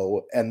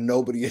show and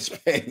nobody is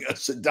paying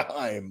us a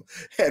dime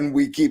and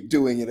we keep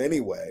doing it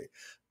anyway.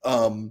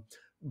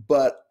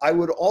 But I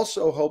would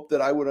also hope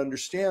that I would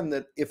understand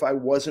that if I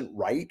wasn't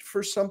right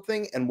for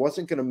something and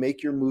wasn't going to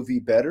make your movie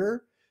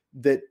better,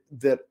 that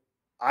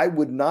I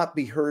would not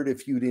be hurt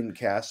if you didn't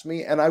cast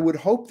me. And I would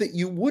hope that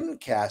you wouldn't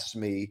cast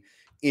me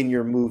in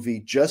your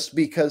movie just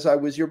because I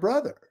was your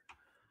brother.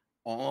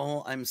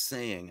 All I'm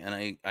saying,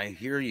 and I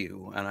hear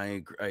you, and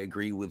I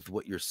agree with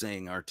what you're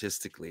saying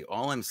artistically.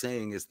 All I'm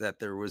saying is that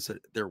there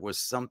was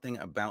something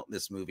about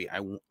this movie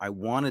I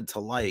wanted to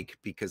like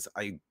because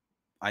I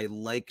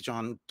like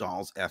John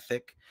Dahl's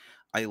ethic.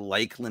 I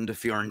like Linda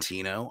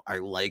Fiorentino. I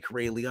like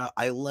Ray Liotta.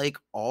 I like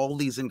all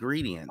these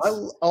ingredients.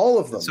 All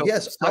of them.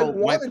 Yes, I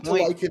wanted to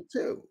like it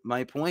too.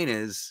 My point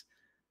is,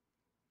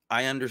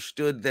 I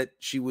understood that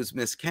she was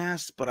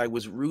miscast, but I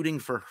was rooting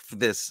for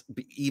this,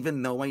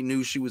 even though I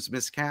knew she was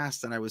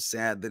miscast, and I was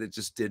sad that it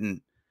just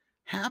didn't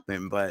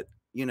happen. But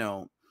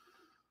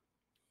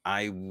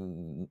I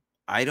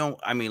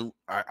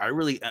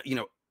really,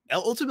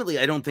 ultimately,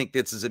 I don't think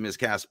this is a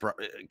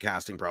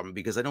casting problem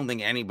because I don't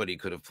think anybody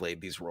could have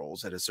played these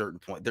roles at a certain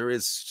point. There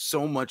is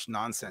so much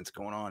nonsense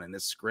going on in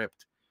this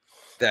script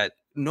that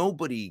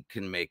nobody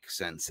can make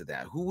sense of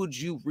that. Who would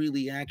you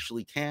really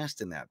actually cast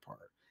in that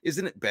part?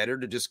 Isn't it better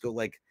to just go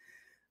like,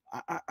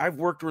 I've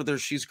worked with her.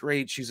 She's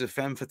great. She's a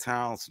femme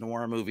fatale. It's a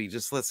noir movie.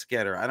 Just let's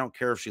get her. I don't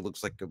care if she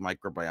looks like a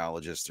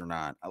microbiologist or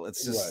not.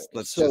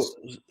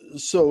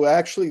 So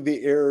actually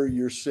the error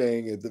you're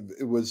saying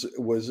it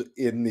was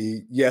in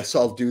the yes,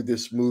 I'll do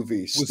this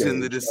movie stage. Was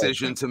in the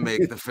decision to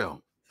make the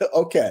film.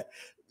 Okay.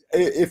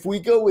 If we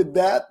go with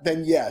that,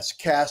 then yes,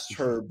 cast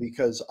her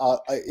because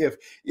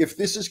if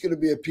this is going to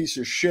be a piece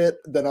of shit,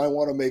 then I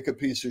want to make a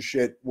piece of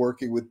shit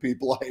working with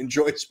people I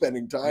enjoy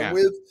spending time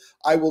with.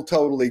 I will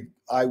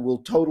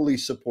totally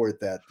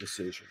support that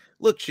decision.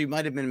 Look, she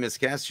might have been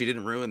miscast. She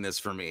didn't ruin this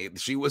for me.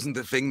 She wasn't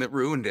the thing that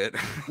ruined it.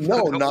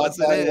 No, not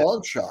by a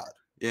long shot.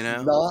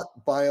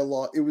 Not by a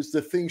long. It was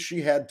the thing she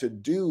had to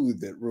do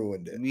that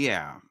ruined it.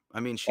 Yeah,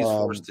 I mean, she's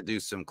forced to do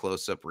some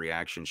close-up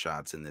reaction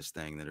shots in this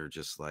thing that are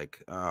just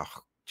like, oh.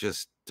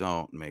 Just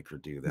don't make her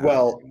do that.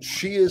 Well,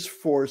 she is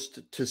forced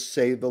to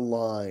say the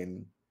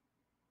line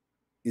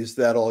Is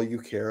that all you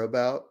care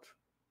about?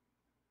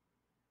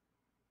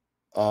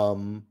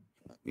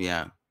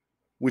 Yeah.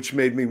 Which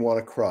made me want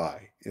to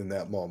cry in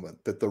that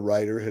moment that the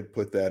writer had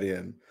put that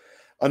in.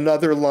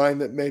 Another line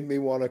that made me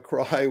want to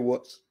cry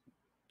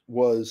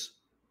was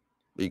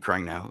Are you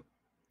crying now?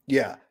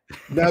 Yeah.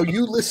 Now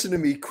you listen to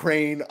me,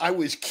 Crane. I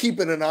was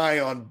keeping an eye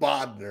on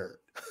Bodner.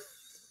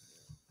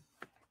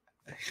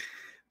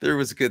 There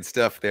was good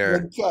stuff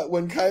there.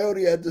 When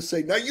Coyote had to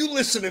say, now you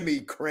listen to me,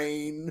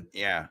 Crane.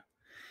 Yeah.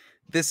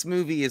 This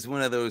movie is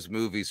one of those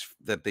movies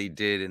that they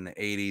did in the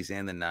 80s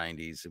and the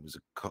 90s. It was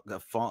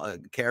a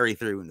carry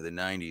through into the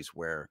 90s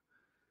where,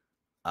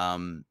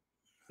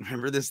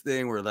 remember this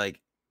thing where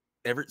like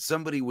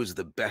somebody was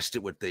the best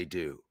at what they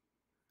do.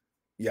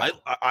 Yeah.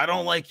 I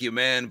don't like you,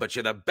 man, but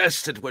you're the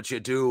best at what you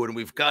do, and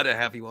we've got to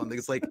have you on.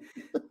 It's like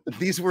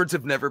these words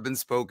have never been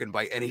spoken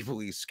by any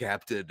police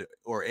captain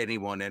or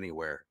anyone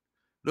anywhere.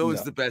 No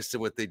one's the best at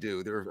what they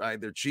do. They're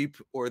either cheap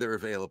or they're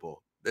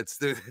available. It's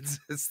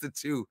the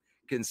two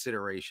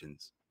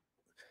considerations.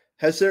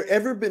 Has there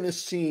ever been a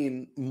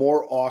scene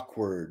more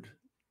awkward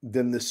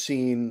than the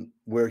scene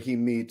where he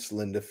meets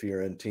Linda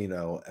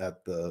Fiorentino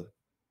at the...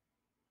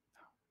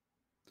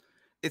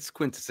 It's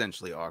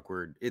quintessentially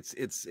awkward.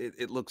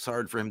 It looks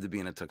hard for him to be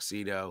in a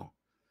tuxedo.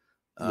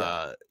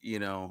 Yeah. You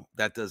know,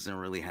 that doesn't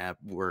really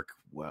work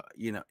well.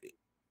 You know,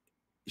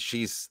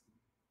 she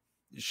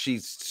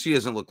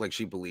doesn't look like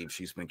she believes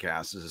she's been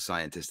cast as a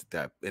scientist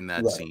in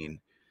that scene.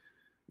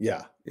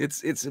 Yeah.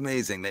 It's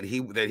amazing that he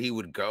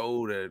would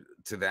go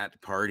to that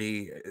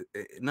party.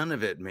 None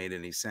of it made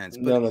any sense.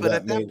 But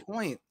at that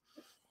point,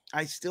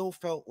 I still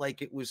felt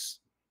like it was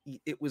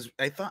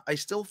I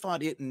still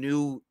thought it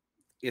knew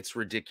its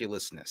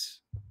ridiculousness.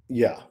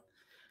 Yeah.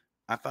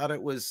 I thought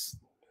it was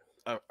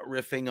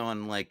riffing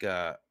on like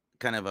a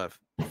kind of a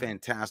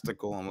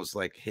fantastical, almost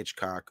like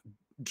Hitchcock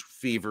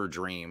fever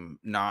dream,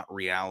 not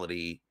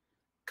reality,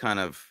 kind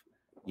of,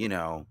 you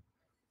know,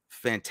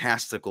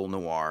 fantastical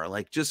noir,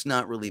 like just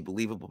not really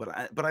believable.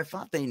 But I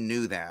thought they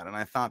knew that, and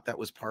I thought that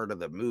was part of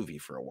the movie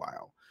for a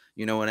while.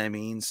 You know what I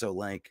mean? So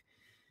like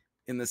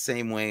in the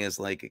same way as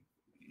like,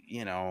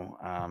 you know,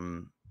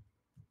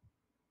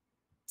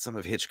 some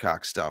of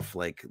Hitchcock stuff,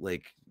 like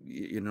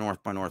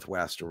North by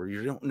Northwest, or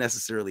you don't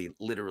necessarily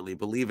literally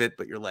believe it,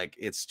 but you're like,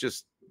 it's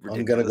just ridiculous.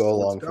 I'm going to go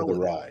along for the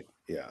ride.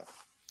 Yeah.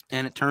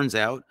 And it turns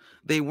out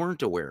they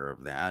weren't aware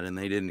of that, and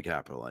they didn't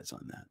capitalize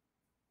on that.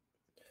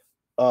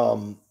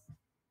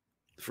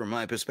 From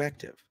my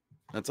perspective,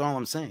 that's all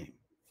I'm saying.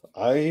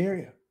 I hear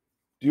you.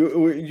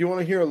 Do you want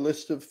to hear a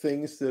list of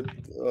things that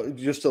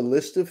just a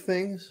list of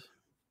things?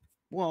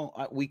 Well,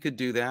 we could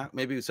do that.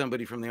 Maybe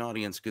somebody from the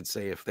audience could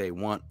say if they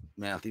want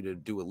Matthew to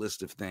do a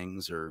list of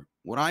things, or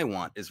what I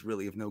want is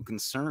really of no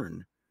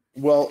concern.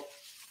 Well,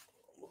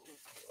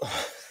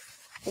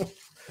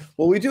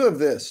 we do have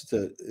this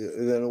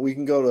then we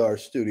can go to our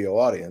studio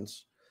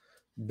audience.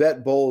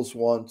 Bet Bowles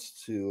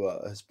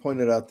has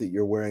pointed out that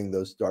you're wearing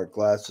those dark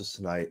glasses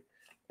tonight,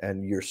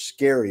 and you're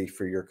scary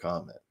for your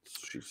comments,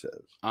 she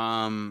says.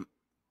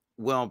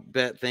 Well,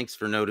 Bet, thanks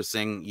for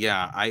noticing.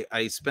 Yeah,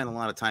 I spent a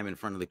lot of time in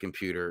front of the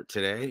computer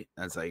today,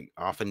 as I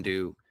often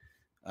do,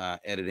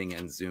 editing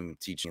and Zoom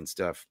teaching and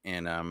stuff.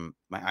 And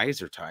my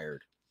eyes are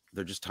tired.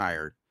 They're just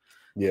tired.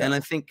 Yeah. And I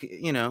think,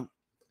 you know,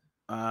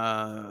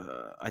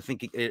 I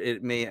think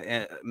it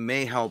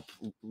may help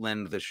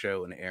lend the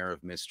show an air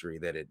of mystery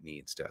that it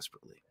needs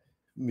desperately.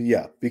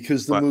 Yeah,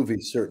 because the movie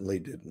certainly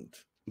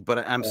didn't.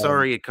 But I'm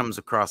sorry it comes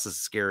across as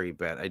scary,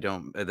 Bet.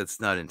 That's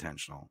not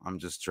intentional. I'm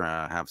just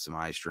trying to have some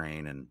eye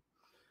strain,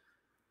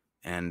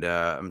 and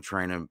I'm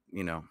trying to,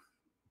 you know,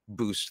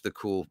 boost the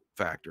cool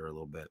factor a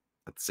little bit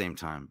at the same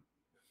time.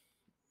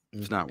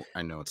 It's not,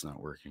 I know it's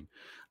not working.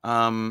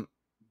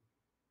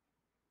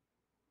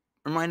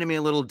 Reminded me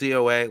a little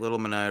DOA, little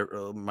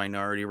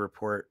Minority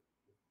Report.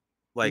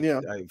 Like,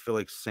 yeah. I feel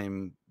like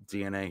same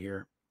DNA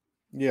here.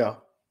 Yeah.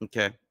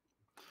 Okay.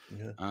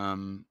 Yeah.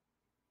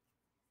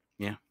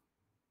 Yeah.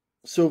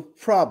 So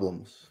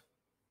problems.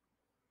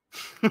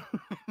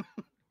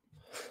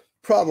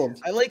 Problems.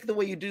 I like the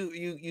way you do.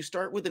 You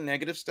start with the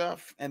negative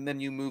stuff, and then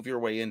you move your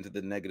way into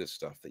the negative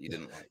stuff that you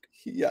didn't like.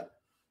 Yeah.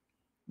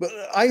 But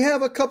I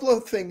have a couple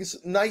of things,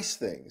 nice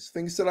things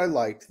that I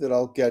liked that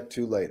I'll get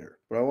to later.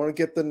 But I want to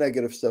get the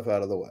negative stuff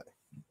out of the way.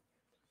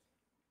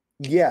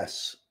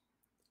 Yes,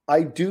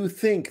 I do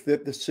think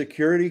that the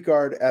security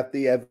guard at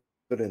the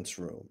evidence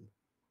room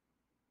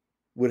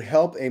would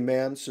help a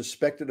man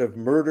suspected of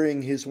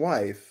murdering his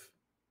wife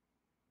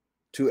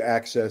to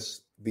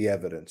access the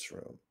evidence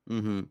room.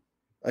 Mm-hmm.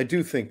 I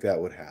do think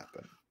that would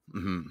happen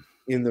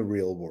in the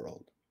real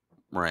world.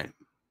 Right.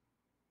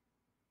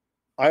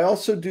 I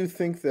also do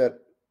think that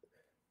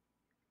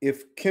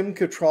if Kim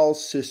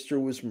Cattrall's sister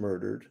was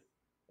murdered,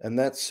 and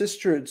that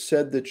sister had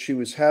said that she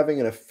was having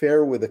an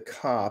affair with a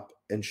cop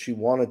and she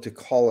wanted to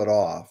call it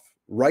off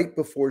right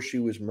before she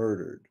was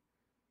murdered,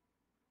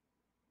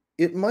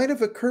 it might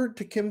have occurred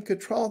to Kim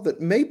Cattrall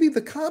that maybe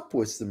the cop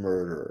was the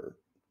murderer.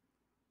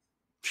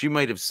 She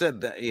might have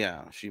said that.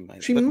 Yeah, she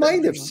might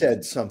have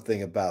said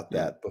something about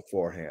that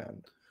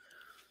beforehand.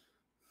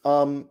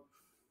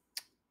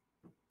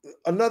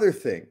 another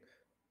thing,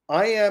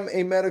 I am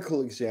a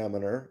medical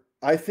examiner.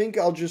 I think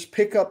I'll just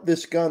pick up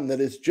this gun that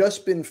has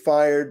just been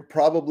fired,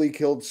 probably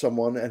killed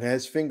someone, and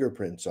has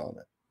fingerprints on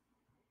it.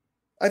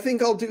 I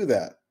think I'll do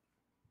that.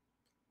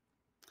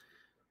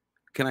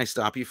 Can I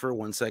stop you for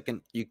 1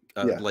 second? Yeah.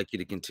 I'd like you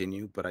to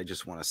continue, but I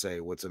just want to say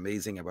what's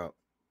amazing about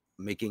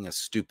making a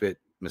stupid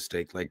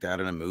mistake like that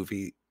in a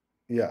movie,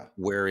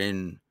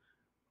 wherein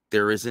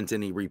there isn't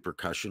any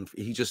repercussion.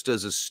 He just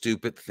does a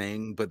stupid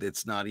thing, but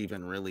it's not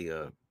even really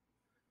a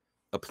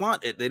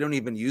plot. They don't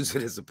even use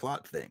it as a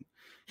plot thing.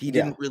 He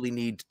didn't really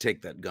need to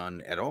take that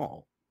gun at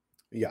all.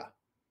 Yeah.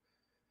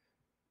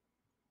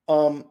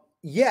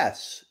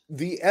 Yes,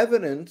 the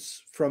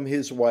evidence from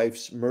his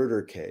wife's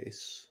murder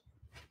case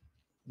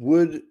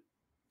would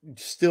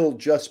still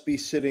just be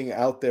sitting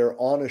out there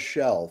on a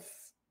shelf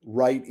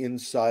right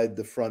inside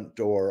the front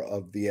door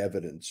of the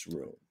evidence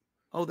room.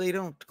 Oh, they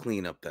don't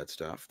clean up that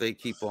stuff. They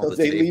keep all the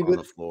tape on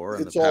the floor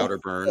and the powder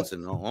burns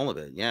and all of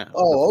it. Yeah.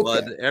 Oh, the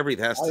blood,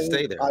 everything has to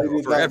stay there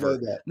forever.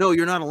 No,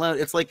 you're not allowed.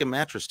 It's like a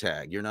mattress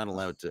tag. You're not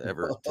allowed to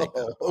ever take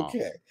that off.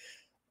 Okay.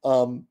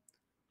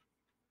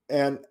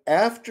 And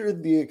after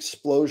the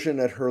explosion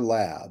at her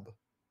lab,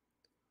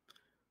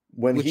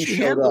 when he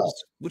showed up,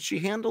 which she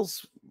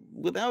handles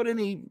without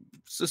any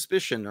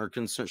suspicion or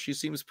concern, she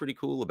seems pretty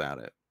cool about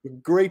it.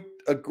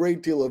 A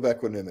great deal of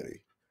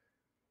equanimity.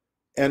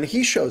 And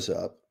he shows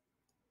up,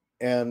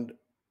 and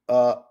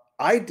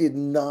I did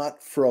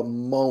not for a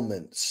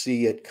moment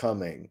see it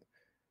coming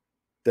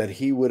that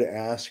he would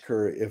ask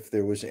her if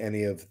there was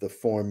any of the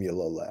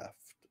formula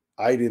left.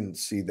 I didn't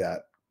see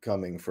that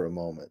coming for a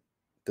moment,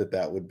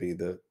 that would be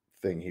the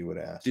thing he would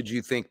ask. Did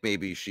you think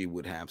maybe she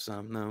would have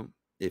some, though,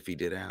 if he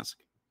did ask?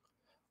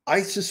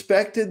 I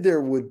suspected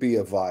there would be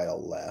a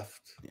vial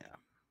left. Yeah.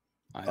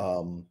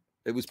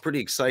 It was pretty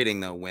exciting,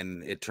 though,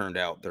 when it turned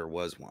out there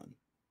was one.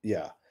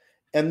 Yeah.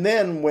 And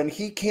then when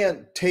he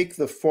can't take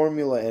the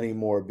formula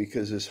anymore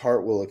because his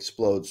heart will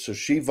explode, so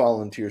she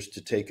volunteers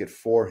to take it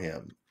for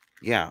him.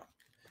 Yeah.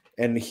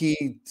 And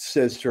he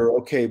says to her,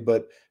 okay,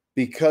 but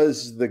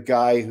because the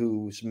guy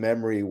whose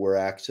memory we're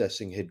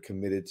accessing had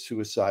committed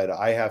suicide,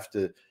 I have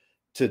to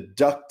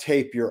duct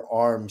tape your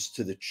arms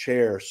to the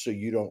chair so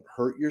you don't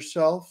hurt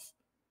yourself.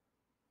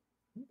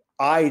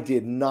 I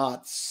did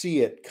not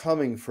see it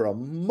coming for a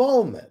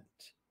moment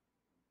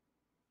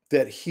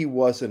that he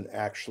wasn't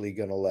actually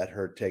going to let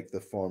her take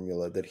the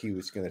formula, that he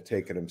was going to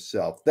take it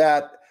himself.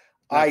 I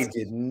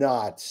did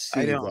not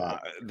see that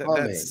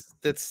coming.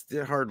 That's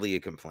hardly a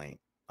complaint.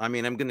 I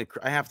mean,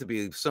 I have to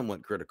be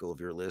somewhat critical of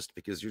your list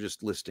because you're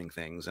just listing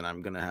things, and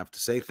I'm going to have to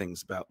say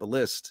things about the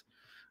list.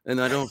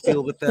 And I don't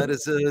feel that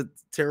is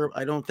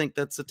I don't think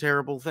that's a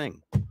terrible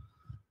thing.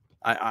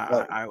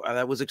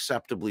 That was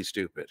acceptably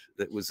stupid.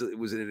 It was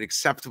an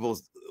acceptable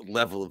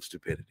level of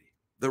stupidity.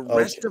 The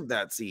rest of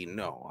that scene,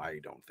 no, I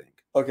don't think.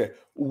 Okay.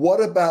 What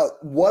about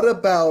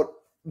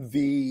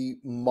the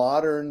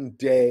modern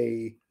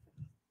day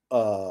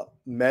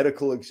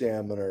medical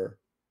examiner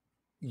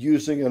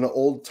using an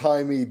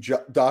old-timey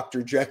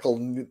Dr. Jekyll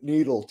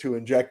needle to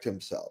inject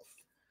himself?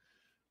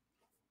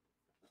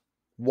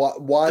 That's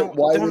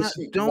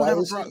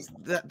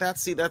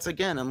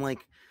again, I'm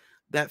like,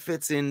 that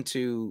fits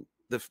into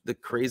the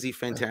crazy,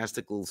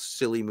 fantastical,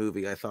 silly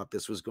movie I thought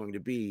this was going to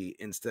be,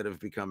 instead of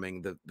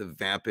becoming the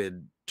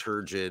vapid,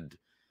 turgid,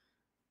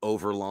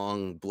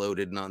 overlong,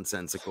 bloated,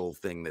 nonsensical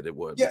thing that it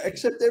would. Yeah,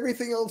 except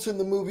everything else in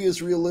the movie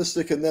is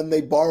realistic, and then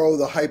they borrow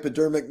the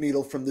hypodermic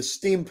needle from the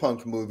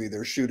steampunk movie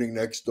they're shooting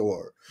next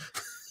door.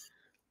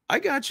 I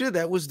got you.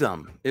 That was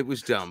dumb. It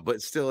was dumb,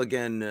 but still,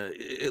 again,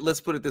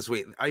 let's put it this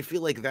way. I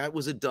feel like that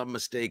was a dumb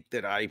mistake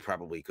that I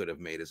probably could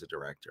have made as a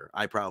director.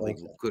 I probably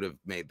could have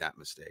made that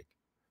mistake.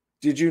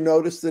 Did you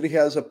notice that he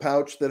has a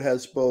pouch that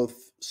has both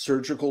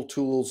surgical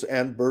tools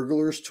and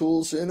burglar's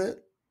tools in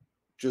it?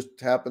 Just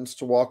happens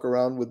to walk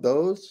around with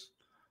those?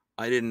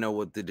 I didn't know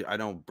what to do. I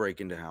don't break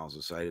into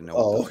houses, so I didn't know.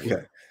 Oh,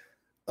 okay.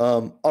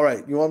 All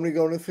right. You want me to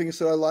go into things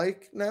that I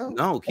like now?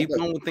 No, keep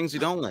going with things you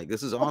don't like.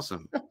 This is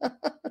awesome.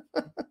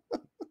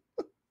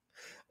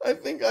 I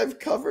think I've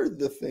covered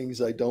the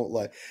things I don't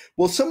like.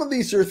 Well, some of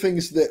these are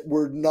things that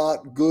were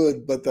not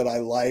good, but that I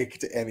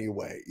liked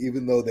anyway,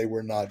 even though they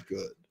were not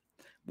good.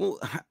 Well,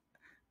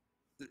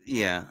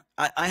 yeah,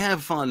 I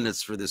have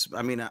fondness for this.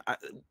 I mean,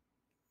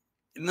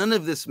 none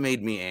of this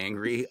made me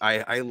angry.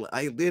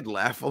 I did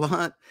laugh a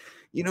lot.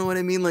 You know what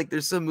I mean? Like,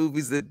 there's some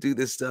movies that do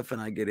this stuff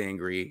and I get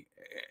angry,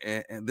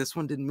 and this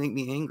one didn't make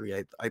me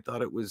angry. I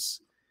thought it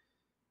was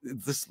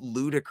this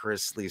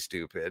ludicrously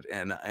stupid,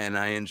 and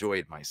I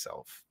enjoyed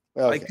myself.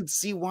 Okay. I could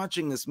see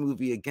watching this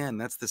movie again.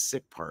 That's the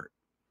sick part.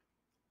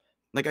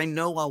 Like, I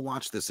know I'll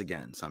watch this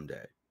again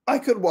someday. I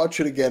could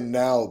watch it again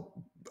now,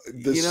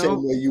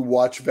 same way you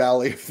watch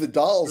Valley of the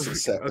Dolls a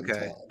second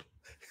time,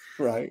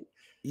 right?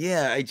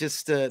 Yeah, I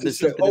just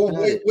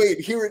wait,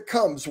 here it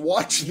comes.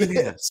 Watch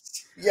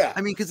this. Yeah, I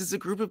mean, because it's a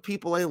group of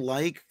people I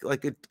like a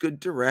good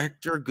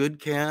director, good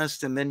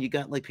cast, and then you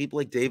got like people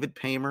like David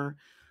Paymer,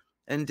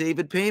 And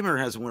David Paymer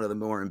has one of the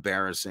more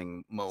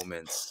embarrassing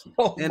moments.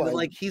 Oh And my!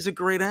 like, he's a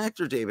great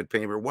actor, David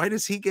Paymer. Why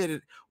does he get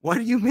it? Why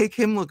do you make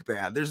him look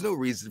bad? There's no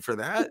reason for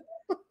that.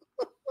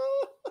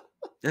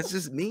 That's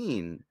just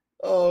mean.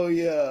 Oh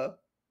yeah.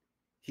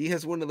 He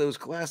has one of those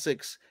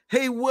classics.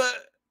 Hey, what?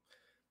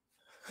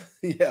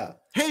 Yeah.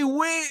 Hey,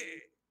 wait.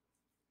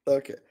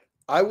 Okay.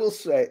 I will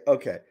say,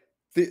 okay,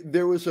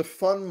 there was a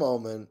fun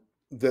moment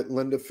that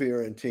Linda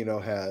Fiorentino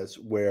has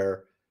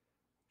where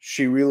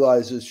she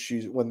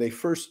realizes when they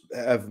first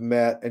have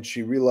met and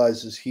she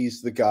realizes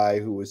he's the guy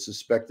who was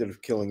suspected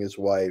of killing his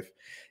wife,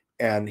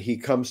 and he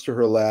comes to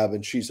her lab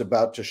and she's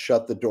about to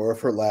shut the door of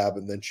her lab,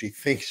 and then she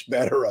thinks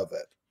better of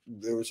it.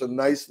 There was a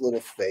nice little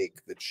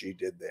fake that she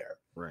did there.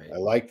 Right. I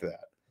liked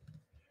that.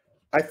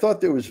 I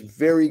thought there was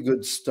very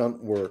good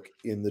stunt work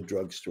in the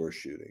drugstore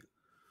shooting.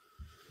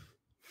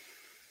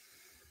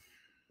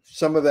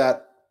 Some of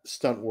that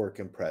stunt work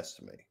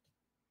impressed me.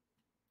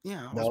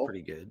 Yeah, it was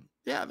pretty good.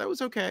 Yeah, that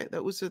was okay.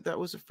 That was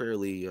a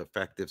fairly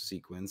effective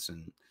sequence,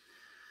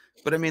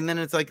 but I mean, then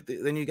it's like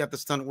then you got the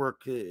stunt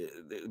work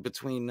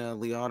between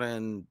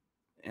Liotta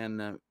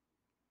and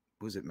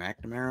was it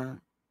McNamara?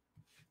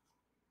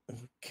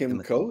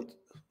 Kim Coates?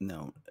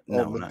 No,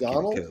 McDonald? Not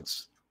Kim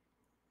Coates.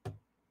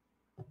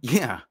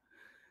 Yeah.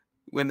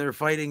 When they're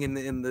fighting in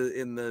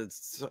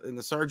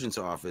the sergeant's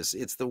office,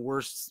 it's the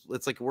worst.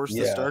 It's like worse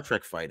than Star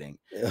Trek fighting.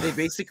 Yeah. They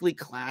basically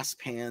clasp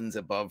hands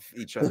above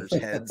each other's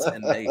heads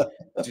and they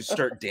just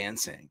start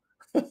dancing.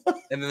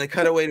 And then they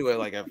cut away to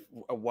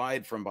a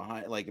wide from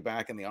behind, like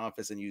back in the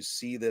office, and you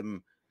see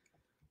them.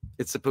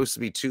 It's supposed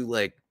to be two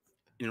like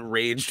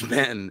enraged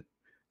men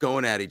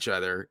going at each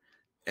other,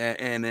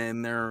 and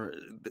then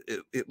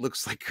it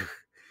looks like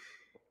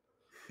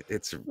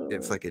it's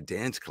like a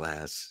dance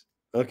class.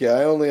 Okay,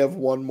 I only have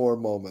one more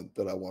moment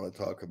that I want to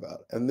talk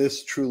about. And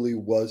this truly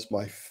was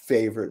my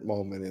favorite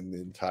moment in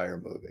the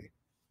entire movie.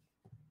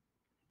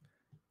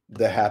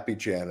 The happy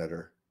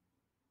janitor.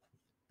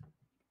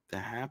 The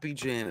happy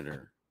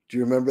janitor. Do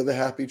you remember the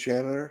happy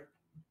janitor?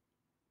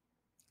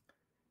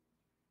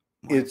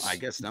 Well, I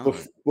guess not.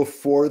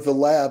 Before the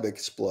lab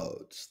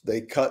explodes, they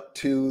cut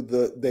to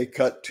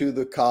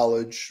the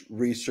college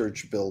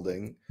research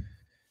building.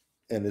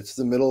 And it's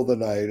the middle of the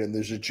night, and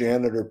there's a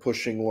janitor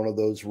pushing one of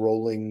those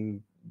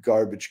rolling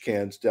garbage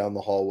cans down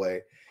the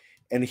hallway,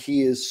 and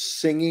he is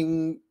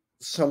singing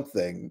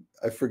something.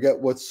 I forget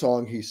what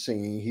song he's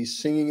singing. He's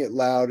singing it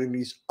loud, and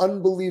he's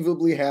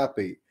unbelievably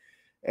happy.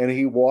 And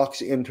he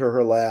walks into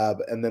her lab,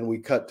 and then we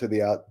cut to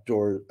the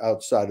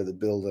outside of the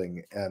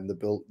building, and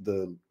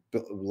the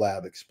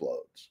lab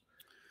explodes.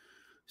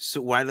 So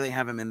why do they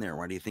have him in there?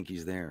 Why do you think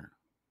he's there?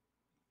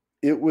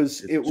 It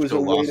was a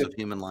loss of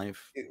human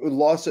life.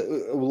 Loss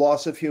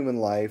of human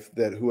life,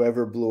 that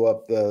whoever blew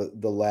up the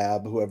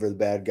lab, whoever the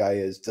bad guy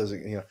is,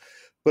 doesn't,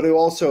 but it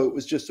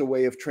was just a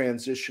way of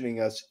transitioning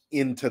us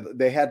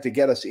they had to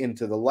get us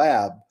into the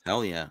lab.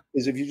 Hell yeah.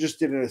 Because if you just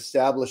did an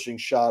establishing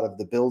shot of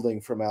the building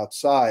from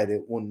outside,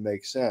 it wouldn't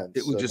make sense.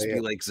 It would just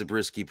be like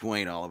Zabriskie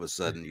Point all of a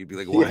sudden. You'd be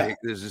like, why? Yeah.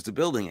 There's just a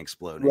building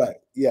exploding. Right.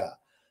 Yeah.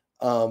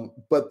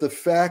 But the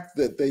fact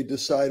that they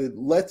decided,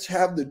 let's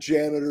have the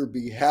janitor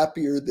be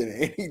happier than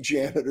any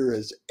janitor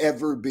has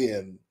ever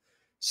been,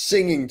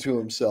 singing to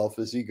himself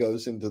as he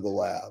goes into the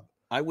lab.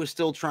 I was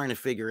still trying to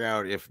figure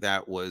out if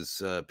that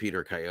was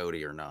Peter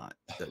Coyote or not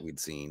that we'd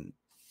seen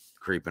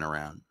creeping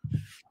around.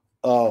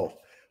 Oh,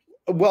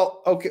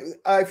 well, okay.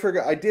 I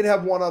forgot. I did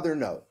have one other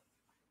note.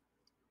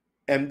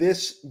 And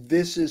this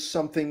is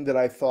something that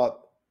I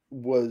thought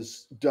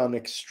was done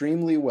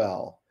extremely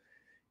well,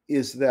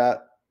 is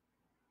that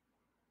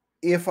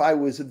if I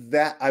was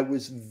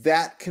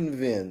that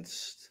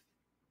convinced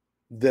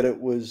that it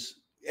was,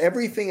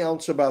 everything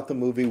else about the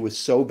movie was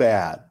so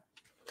bad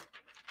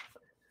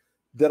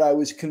that I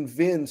was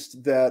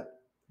convinced that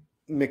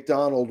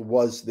McDonald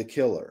was the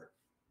killer,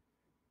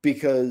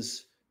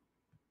 because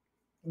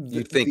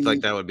you think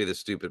like that would be the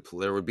stupid,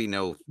 there would be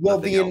no, well,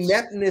 the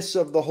ineptness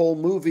of the whole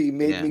movie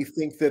made me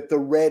think that the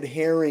red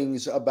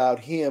herrings about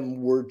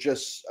him were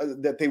just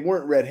that they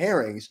weren't red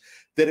herrings,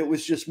 that it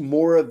was just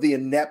more of the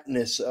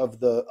ineptness of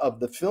the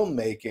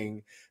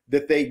filmmaking,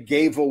 that they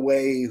gave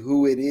away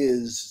who it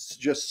is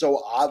just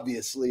so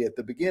obviously at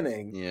the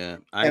beginning. Yeah,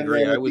 I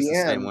agree. I was the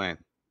same way.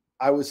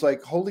 I was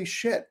like, holy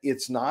shit,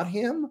 it's not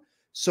him.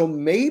 So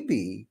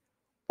maybe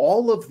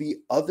all of the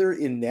other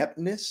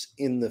ineptness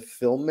in the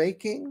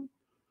filmmaking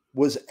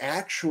was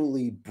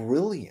actually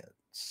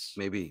brilliance.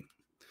 Maybe.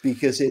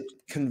 Because it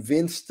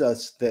convinced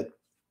us that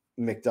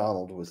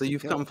McDonald was. So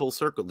you've come full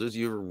circle.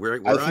 Where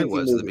I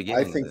was at the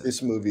beginning. I think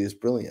this movie is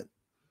brilliant.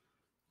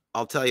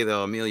 I'll tell you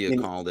though, Amelia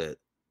called it.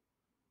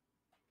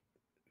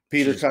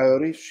 Peter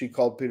Coyote. She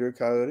called Peter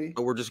Coyote.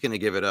 But we're just going to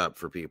give it up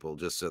for people,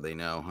 just so they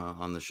know, huh?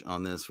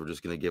 On this, we're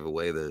just going to give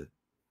away the.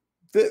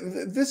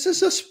 This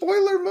is a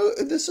spoiler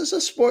movie. This is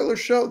a spoiler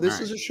show. This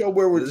is a show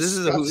where we're. This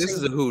is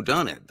a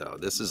whodunit, though.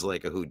 This is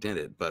like a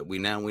whodunit, but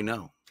now we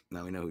know.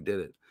 Now we know who did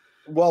it.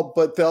 Well,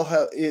 but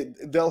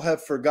they'll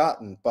have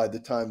forgotten by the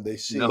time they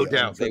see. No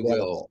doubt they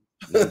will.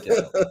 No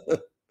doubt.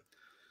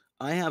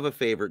 I have a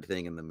favorite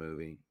thing in the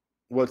movie.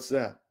 What's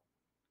that?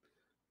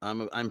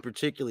 I'm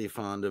particularly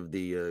fond of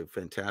the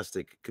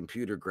fantastic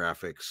computer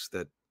graphics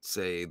that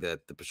say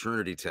that the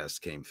paternity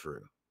test came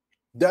through.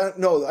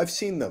 No, I've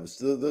seen those.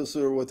 Those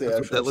are what they That's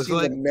what actually. that I've looks seen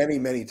like. them many,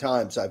 many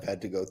times. I've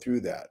had to go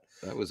through that.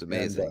 That was And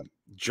amazing.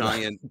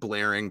 Giant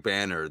blaring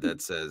banner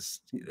that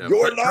says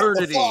 "You're not the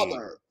paternity.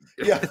 father."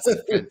 Yeah, It's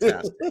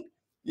fantastic.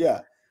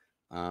 Yeah.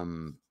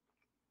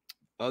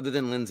 Other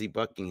than Lindsey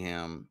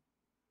Buckingham,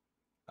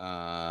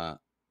 there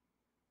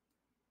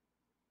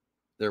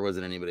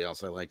wasn't anybody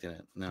else I liked in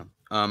it. No.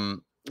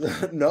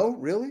 No,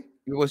 really?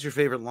 What's your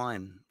favorite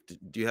line?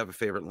 Do you have a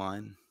favorite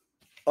line?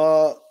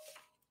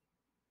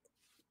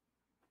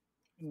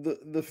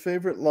 The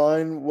favorite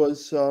line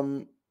was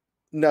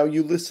 "Now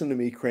you listen to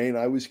me, Crane.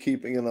 I was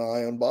keeping an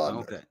eye on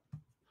Bodner." Okay.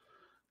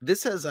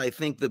 This has, I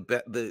think,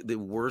 the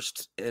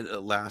worst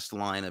last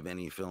line of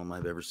any film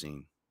I've ever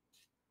seen.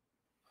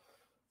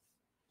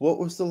 What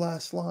was the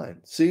last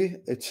line? See,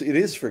 it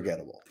is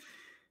forgettable.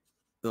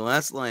 The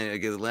last line,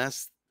 again, the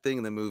last thing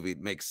in the movie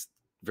makes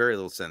very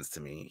little sense to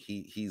me.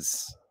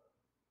 He's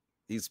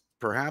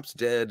perhaps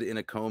dead in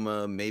a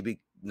coma, maybe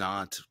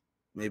not.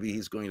 Maybe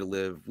he's going to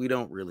live. We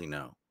don't really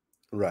know.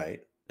 Right.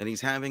 And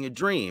he's having a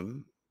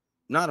dream,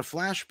 not a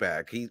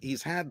flashback.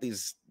 He's had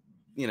these,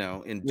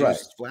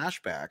 induced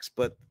flashbacks,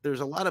 but there's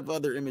a lot of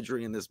other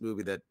imagery in this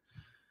movie that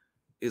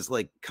is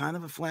like kind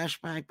of a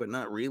flashback, but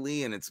not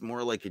really. And it's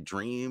more like a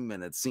dream,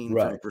 and it's seen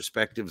from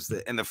perspectives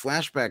and the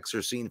flashbacks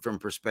are seen from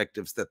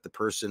perspectives that the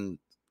person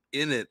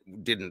in it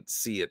didn't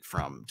see it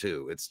from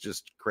too. It's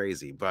just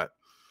crazy. But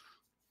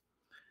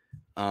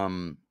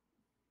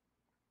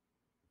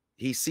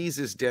he sees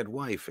his dead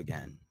wife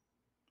again,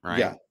 right?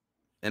 Yeah.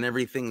 And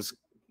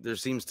there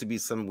seems to be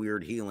some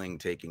weird healing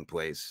taking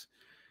place.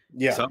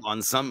 Yeah. So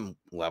on some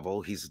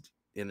level, he's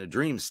in a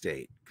dream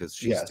state because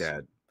she's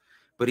dead.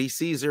 But he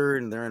sees her,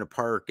 and they're in a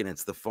park, and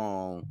it's the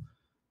fall,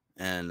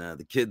 and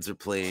the kids are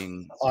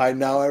playing. I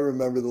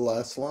remember the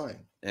last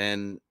line.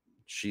 And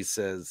she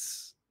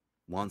says,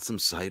 "Want some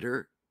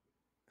cider?"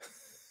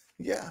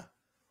 Yeah.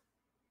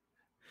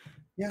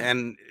 Yeah.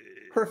 And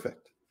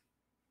perfect.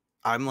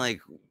 I'm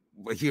like,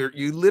 here,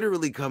 you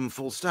literally come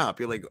full stop.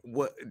 You're like,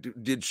 what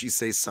did she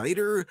say?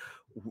 Cider?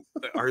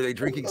 Are they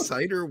drinking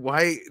cider?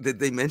 Why did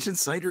they mention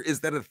cider? Is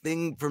that a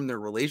thing from their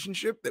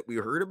relationship that we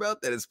heard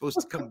about that is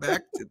supposed to come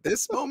back to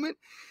this moment?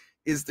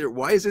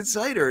 Why is it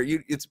cider?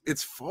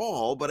 It's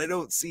fall, but I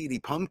don't see any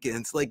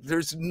pumpkins. Like,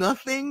 there's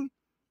nothing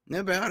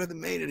about it that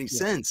made any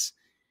sense.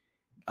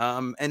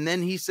 And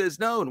then he says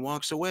no and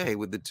walks away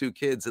with the two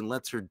kids and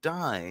lets her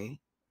die.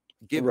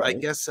 I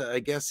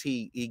guess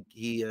he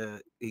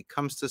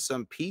comes to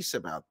some peace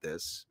about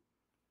this.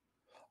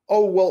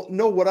 Oh, well,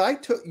 no, what I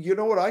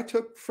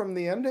took from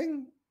the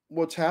ending,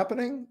 what's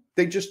happening,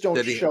 they just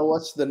don't show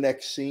us the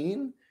next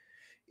scene,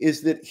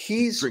 is that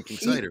he's drinking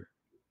cider.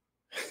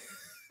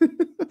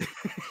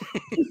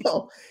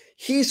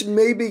 He's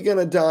maybe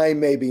gonna die,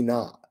 maybe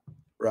not,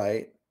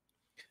 right?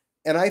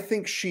 And I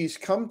think she's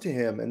come to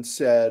him and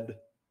said,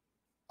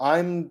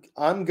 I'm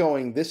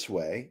going this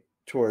way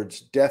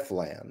towards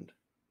Deathland.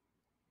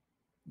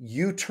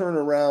 You turn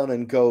around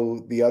and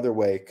go the other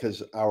way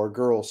because our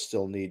girls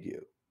still need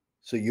you.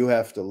 So you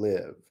have to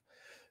live.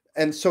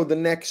 And so the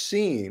next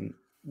scene,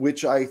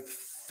 which I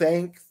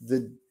thank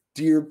the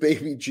dear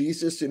baby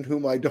Jesus in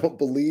whom I don't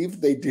believe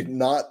they did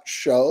not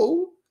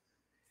show,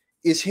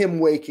 is him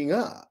waking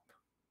up.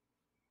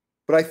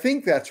 But I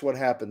think that's what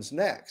happens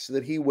next,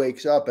 that he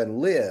wakes up and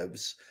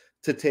lives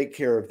to take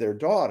care of their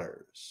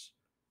daughters.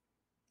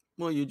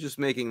 Well, you're just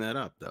making that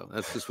up, though.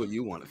 That's just what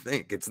you want to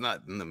think. It's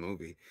not in the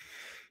movie.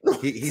 No,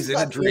 he's in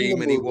a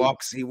dream, and he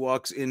walks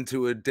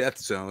into a death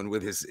zone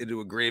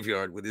into a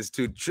graveyard with his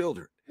two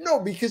children. No,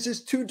 because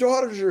his two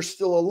daughters are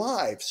still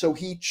alive, so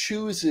he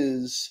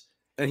chooses.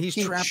 And he's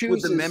trapped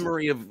with the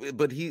memory of,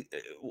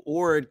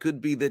 or it could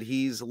be that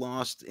he's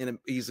lost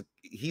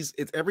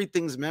it's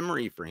everything's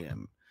memory for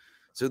him.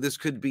 So this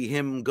could be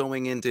him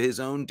going into his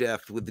own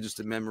death with just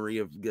a memory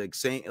of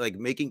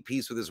making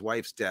peace with his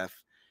wife's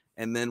death,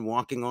 and then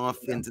walking off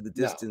into the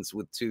distance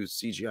with two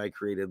CGI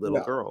created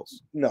little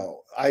girls.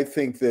 No, I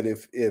think that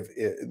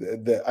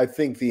I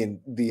think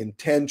the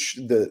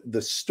intention,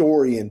 the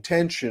story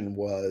intention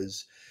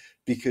was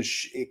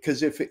because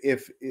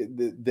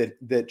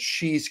that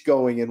she's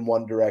going in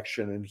one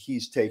direction and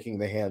he's taking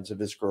the hands of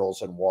his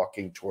girls and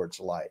walking towards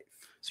life.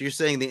 So you're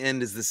saying the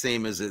end is the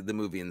same as the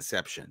movie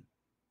Inception?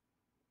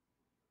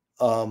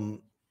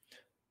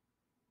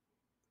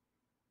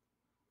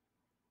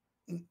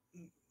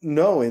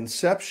 No,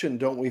 Inception,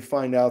 don't we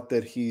find out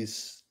that he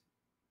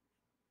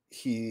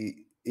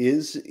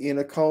is in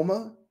a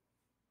coma?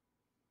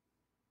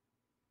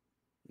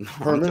 No,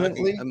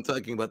 permanently? I'm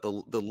talking about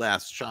the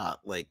last shot,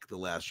 like the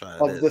last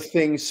shot of the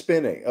thing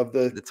spinning, of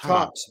the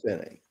top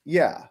spinning.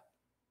 Yeah.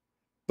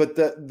 But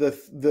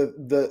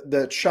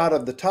the shot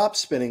of the top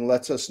spinning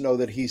lets us know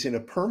that he's in a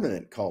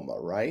permanent coma,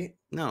 right?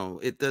 No,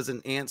 it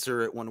doesn't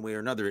answer it one way or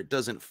another. It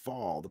doesn't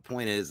fall. The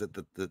point is that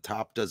the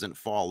top doesn't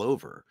fall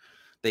over.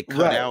 They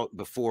cut out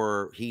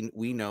before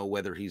we know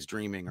whether he's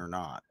dreaming or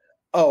not.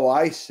 Oh,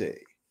 I see.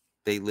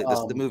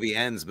 The movie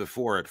ends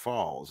before it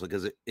falls,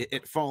 because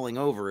it falling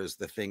over is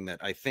the thing that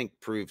I think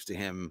proves to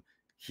him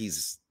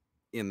he's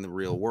in the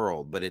real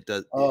world, but it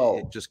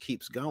just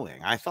keeps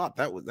going. I thought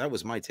that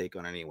was my take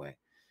on it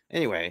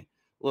anyway.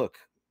 Look,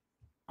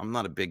 I'm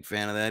not a big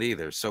fan of that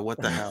either, so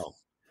what the hell.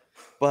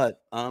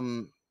 But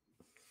Want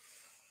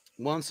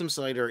Some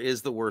Cider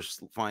is the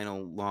worst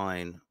final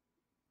line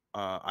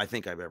I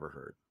think I've ever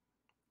heard.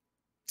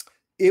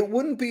 It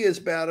wouldn't be as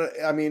bad.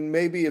 I mean,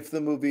 maybe if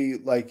the movie,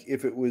 like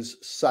if it was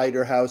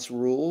Cider House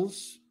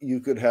Rules, you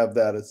could have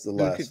that as the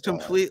last line.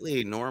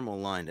 Completely normal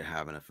line to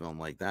have in a film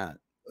like that.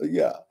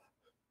 Yeah.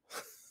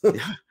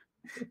 Yeah.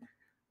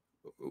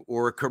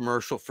 Or a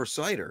commercial for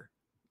cider.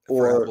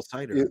 Or apple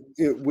cider.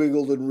 It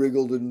wiggled and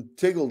wriggled and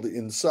tiggled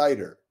in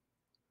cider.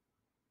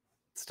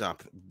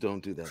 Stop.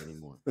 Don't do that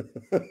anymore.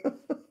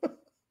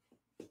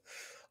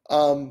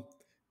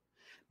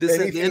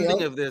 The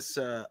ending of this,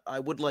 I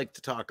would like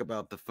to talk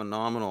about the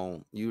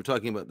phenomenal. You were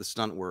talking about the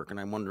stunt work, and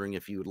I'm wondering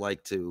if you would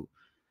like to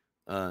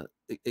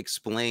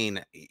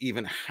explain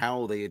even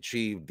how they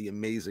achieved the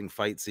amazing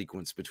fight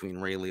sequence between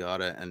Ray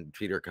Liotta and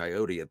Peter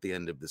Coyote at the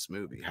end of this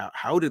movie.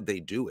 How did they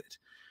do it?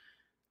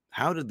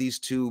 How did these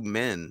two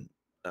men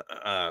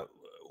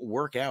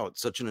work out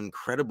such an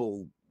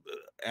incredible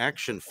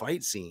action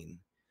fight scene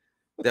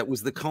that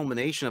was the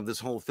culmination of this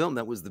whole film?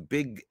 That was the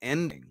big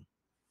ending.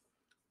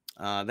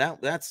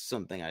 That's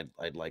something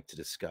I'd like to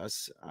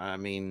discuss. I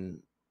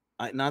mean,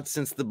 not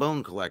since The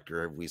Bone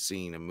Collector have we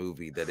seen a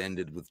movie that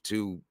ended with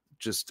two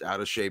just out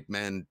of shape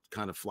men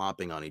kind of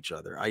flopping on each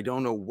other. I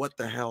don't know what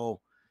the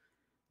hell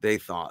they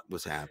thought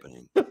was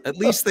happening. At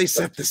least they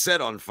set the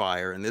set on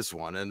fire in this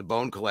one. And The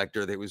Bone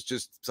Collector, there was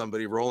just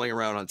somebody rolling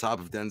around on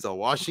top of Denzel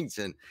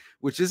Washington,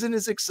 which isn't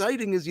as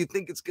exciting as you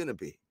think it's going to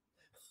be.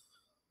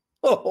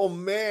 Oh,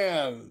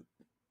 man.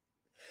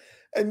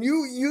 And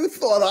you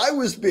thought I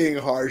was being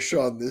harsh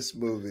on this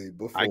movie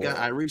before.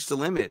 I reached the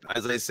limit.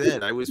 As I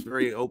said, I was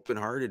very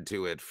open-hearted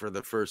to it for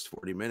the first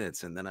 40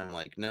 minutes. And then I'm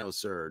like, no,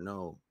 sir,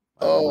 no.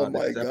 Oh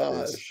my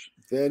gosh.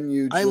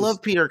 Then I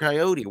love Peter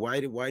Coyote.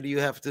 Why do you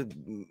have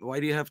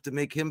to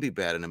make him be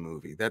bad in a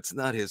movie? That's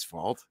not his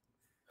fault.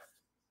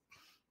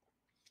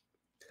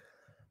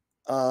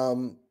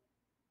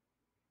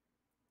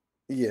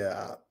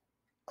 Yeah.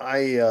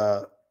 I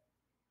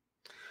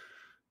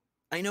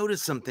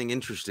noticed something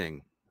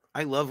interesting.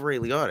 I love Ray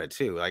Liotta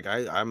too. Like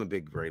I'm a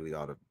big Ray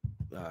Liotta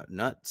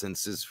nut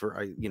since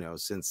what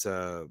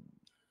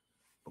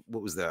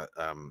was that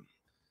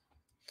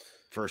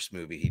first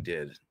movie he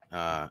did?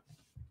 I'm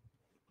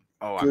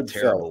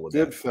terrible with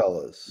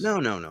Goodfellas. No,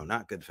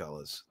 not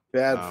Goodfellas.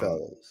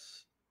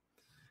 Badfellas.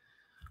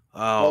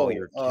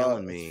 You're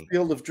killing me.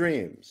 Field of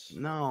Dreams.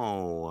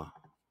 No,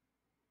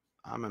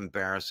 I'm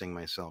embarrassing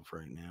myself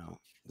right now.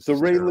 The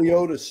Ray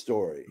Liotta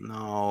Story.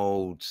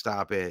 No,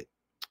 stop it.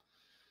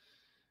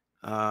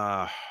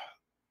 I'm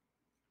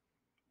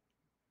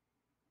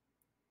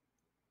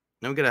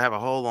gonna have a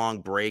whole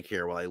long break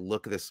here while I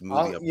look this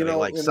movie up.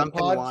 Like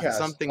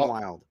something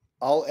wild.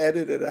 I'll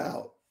edit it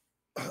out.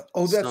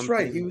 Oh, that's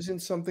right. He was in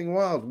Something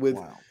Wild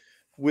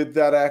with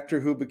that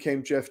actor who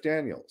became Jeff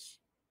Daniels.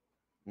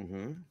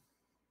 Mm-hmm.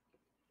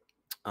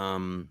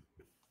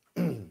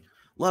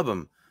 Love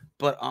him,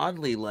 but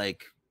oddly,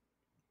 like,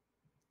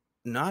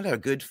 not a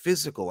good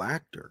physical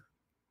actor.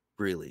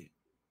 Really,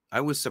 I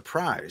was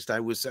surprised.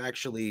 I was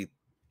actually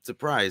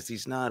surprised.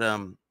 He's not.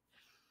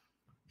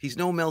 He's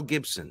no Mel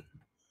Gibson.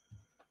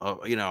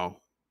 He's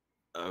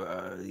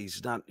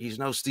not. He's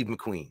no Steve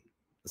McQueen.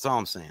 That's all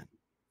I'm saying.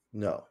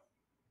 No.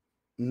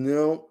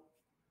 You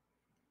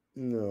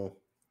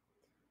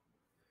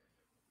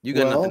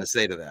got nothing to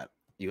say to that.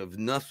 You have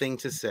nothing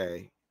to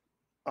say.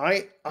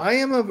 I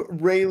am a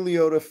Ray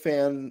Liotta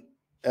fan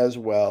as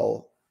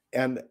well,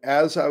 and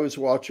as I was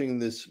watching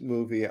this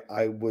movie,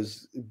 I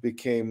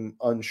became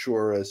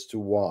unsure as to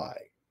why.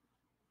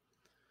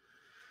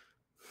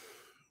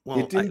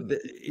 Well,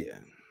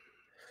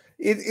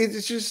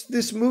 it's just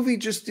this movie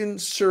just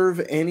didn't serve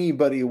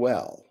anybody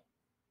well.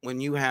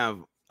 When you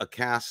have a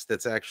cast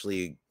that's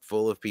actually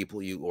full of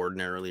people you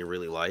ordinarily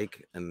really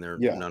like, and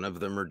none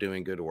of them are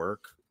doing good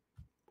work.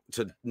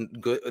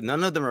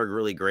 None of them are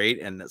really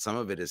great, and some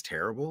of it is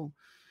terrible.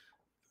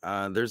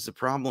 There's a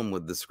problem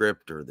with the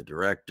script or the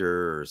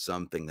director or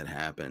something that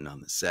happened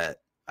on the set.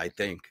 I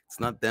think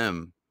it's not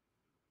them,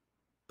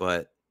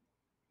 but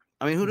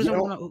I mean, who doesn't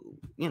want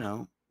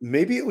to?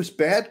 Maybe it was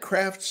bad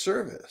craft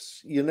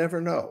service. You never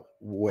know.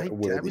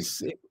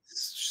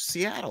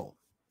 Seattle.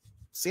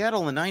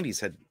 Seattle in the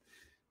 90s had,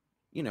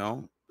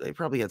 they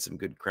probably had some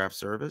good craft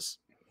service.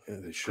 Yeah,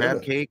 they should.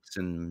 Crab cakes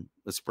and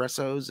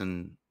espressos,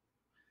 and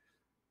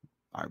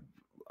I'm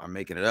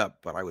making it up,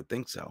 but I would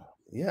think so.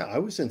 Yeah, I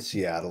was in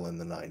Seattle in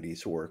the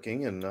 90s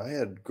working, and I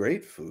had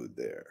great food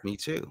there. Me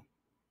too.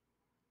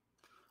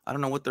 I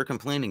don't know what they're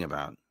complaining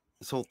about.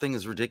 This whole thing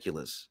is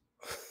ridiculous.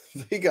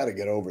 They got to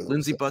get over themselves.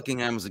 Lindsey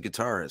Buckingham is a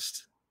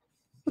guitarist.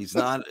 He's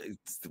not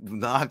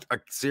a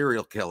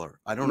serial killer.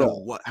 I don't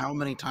know how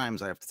many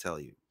times I have to tell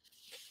you.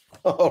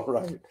 All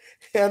right.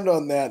 And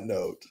on that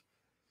note,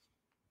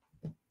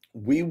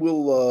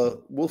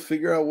 we'll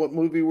figure out what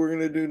movie we're going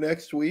to do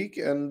next week,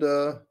 and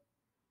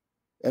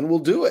we'll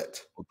do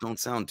it. Well, don't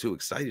sound too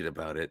excited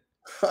about it.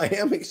 I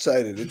am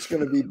excited. It's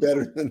going to be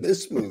better than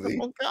this movie.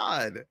 Oh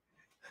God.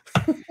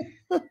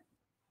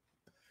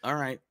 All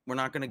right, we're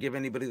not going to give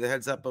anybody the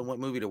heads up on what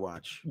movie to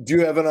watch. Do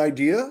you have an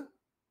idea?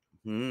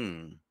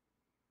 No,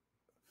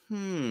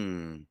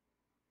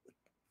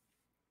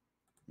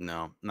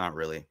 not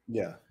really.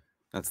 Yeah.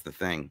 That's the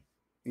thing.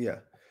 Yeah.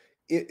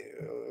 They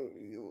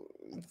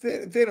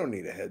don't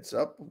need a heads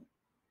up.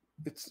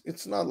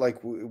 It's not like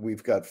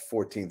we've got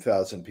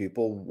 14,000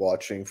 people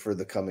watching for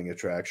the coming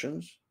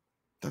attractions.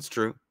 That's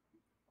true.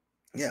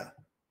 Yeah.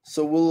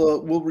 So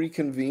we'll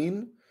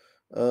reconvene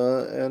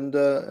and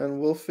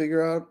we'll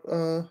figure out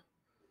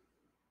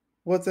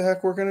what the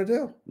heck we're going to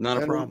do.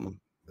 Not a problem.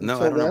 No,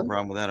 I don't have a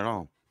problem with that at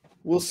all.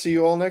 We'll see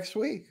you all next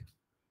week.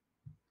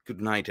 Good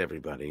night,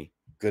 everybody.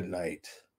 Good night.